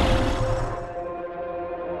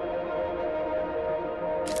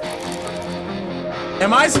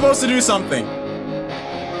 Am I supposed to do something?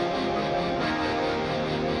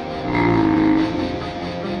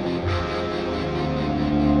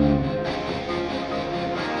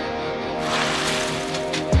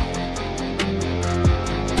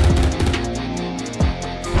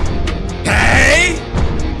 Hey!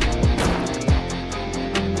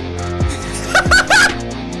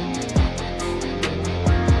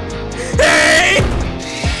 Hey!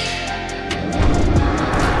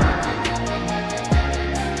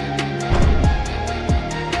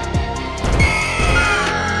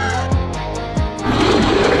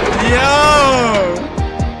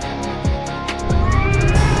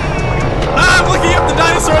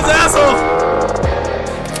 Dinosaur's asshole!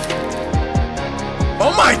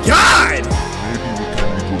 Oh my god! Maybe we can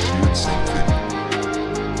negotiate something.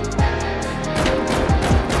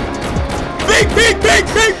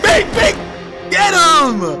 Big! Get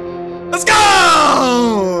him! Let's go!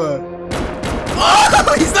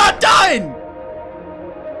 Oh, he's not done!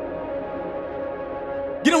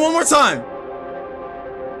 Get him one more time.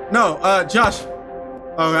 No, Josh.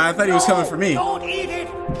 Oh, I thought he was coming for me. Don't eat it!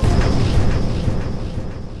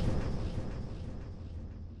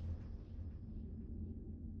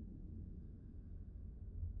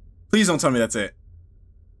 Please don't tell me that's it.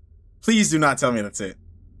 Please do not tell me that's it.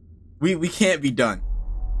 We can't be done.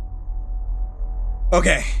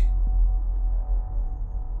 Okay.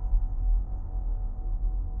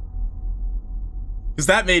 Because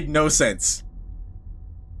that made no sense.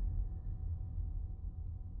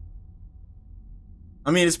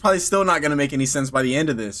 I mean, it's probably still not going to make any sense by the end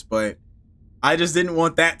of this, but I just didn't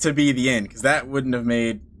want that to be the end, because that wouldn't have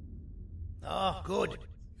made... Oh, good.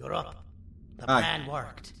 You're up. The plan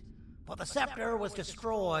worked. But the scepter was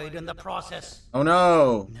destroyed in the process. Oh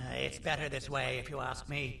no. It's better this way, if you ask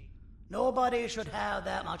me. Nobody should have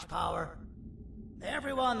that much power.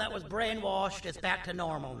 Everyone that was brainwashed is back to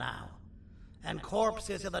normal now. And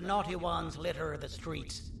corpses of the naughty ones litter the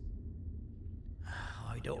streets.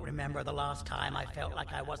 I don't remember the last time I felt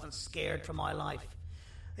like I wasn't scared for my life.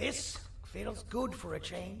 This feels good for a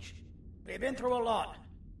change. We've been through a lot.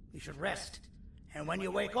 You should rest. And when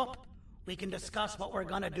you wake up, we can discuss what we're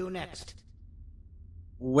gonna do next.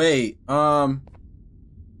 Wait,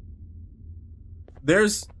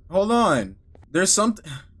 there's... Hold on. There's something...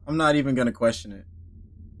 I'm not even gonna question it.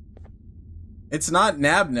 It's not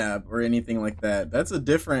Nab or anything like that. That's a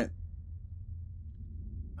different...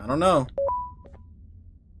 I don't know.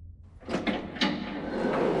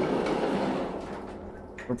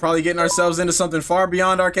 We're probably getting ourselves into something far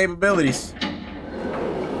beyond our capabilities.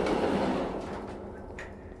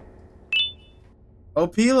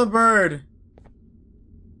 Opila Bird.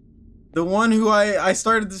 The one who I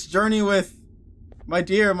started this journey with. My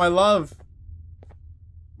dear, my love.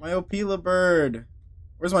 My Opila Bird.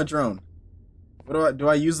 Where's my drone? What do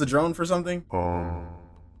I use the drone for something?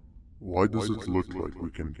 Why does it look like we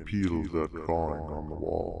can peel that drawing on the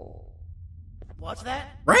wall? What's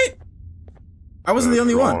that? Right? I wasn't the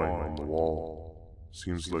only one. On the wall.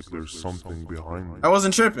 Seems like there's something behind it. I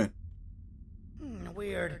wasn't tripping.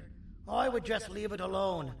 Weird. I would just leave it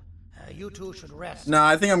alone. You two should rest. Nah,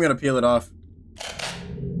 I think I'm gonna peel it off.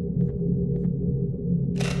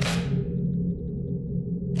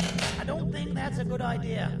 That's a good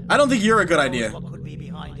idea. I don't think you're a good idea. What could be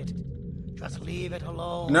behind it? Just leave it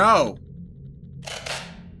alone. No.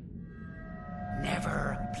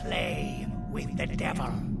 Never play with the devil.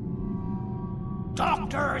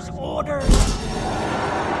 Doctor's orders.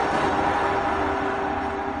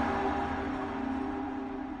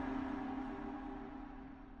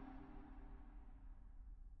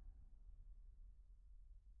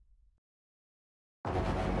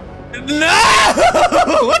 No!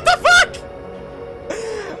 What the fuck?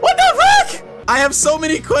 What the fuck? I have so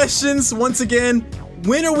many questions. Once again,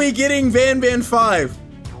 when are we getting BanBan 5?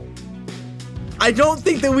 I don't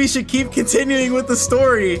think that we should keep continuing with the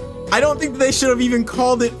story. I don't think that they should have even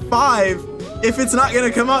called it 5 if it's not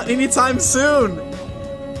gonna come out anytime soon.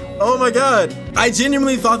 Oh my god. I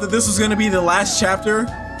genuinely thought that this was gonna be the last chapter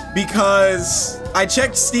because I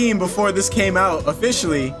checked Steam before this came out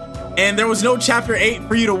officially, and there was no chapter 8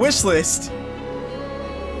 for you to wishlist.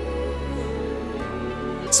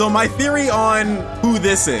 So my theory on who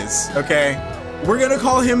this is, okay? We're gonna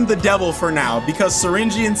call him the devil for now because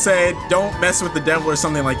Syringeon said don't mess with the devil or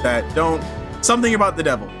something like that. Something about the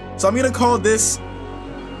devil. So I'm gonna call this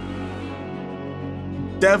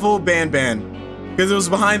Devil BanBan because it was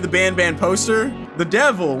behind the BanBan poster. The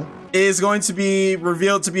devil is going to be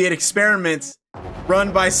revealed to be an experiment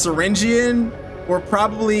run by Syringeon, or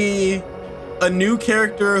probably a new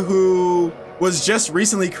character who was just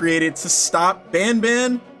recently created to stop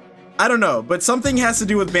BanBan. I don't know, but something has to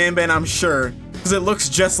do with BanBan, I'm sure, because it looks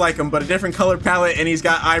just like him, but a different color palette, and he's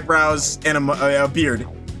got eyebrows and a beard.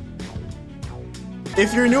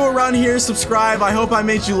 If you're new around here, subscribe. I hope I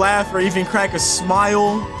made you laugh or even crack a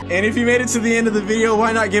smile. And if you made it to the end of the video,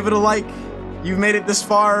 why not give it a like? You've made it this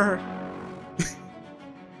far.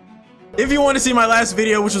 If you want to see my last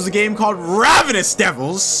video, which was a game called Ravenous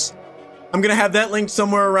Devils, I'm gonna have that linked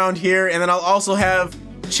somewhere around here, and then I'll also have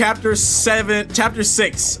chapter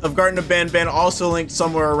 6 of Garten of BanBan also linked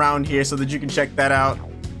somewhere around here so that you can check that out.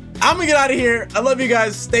 I'm gonna get out of here. I love you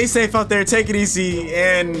guys. Stay safe out there. Take it easy,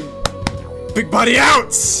 and Big Buddy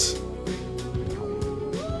out!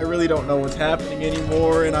 I really don't know what's happening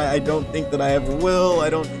anymore, and I don't think that I ever will. I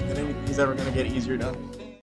don't think that anything's ever gonna get easier now.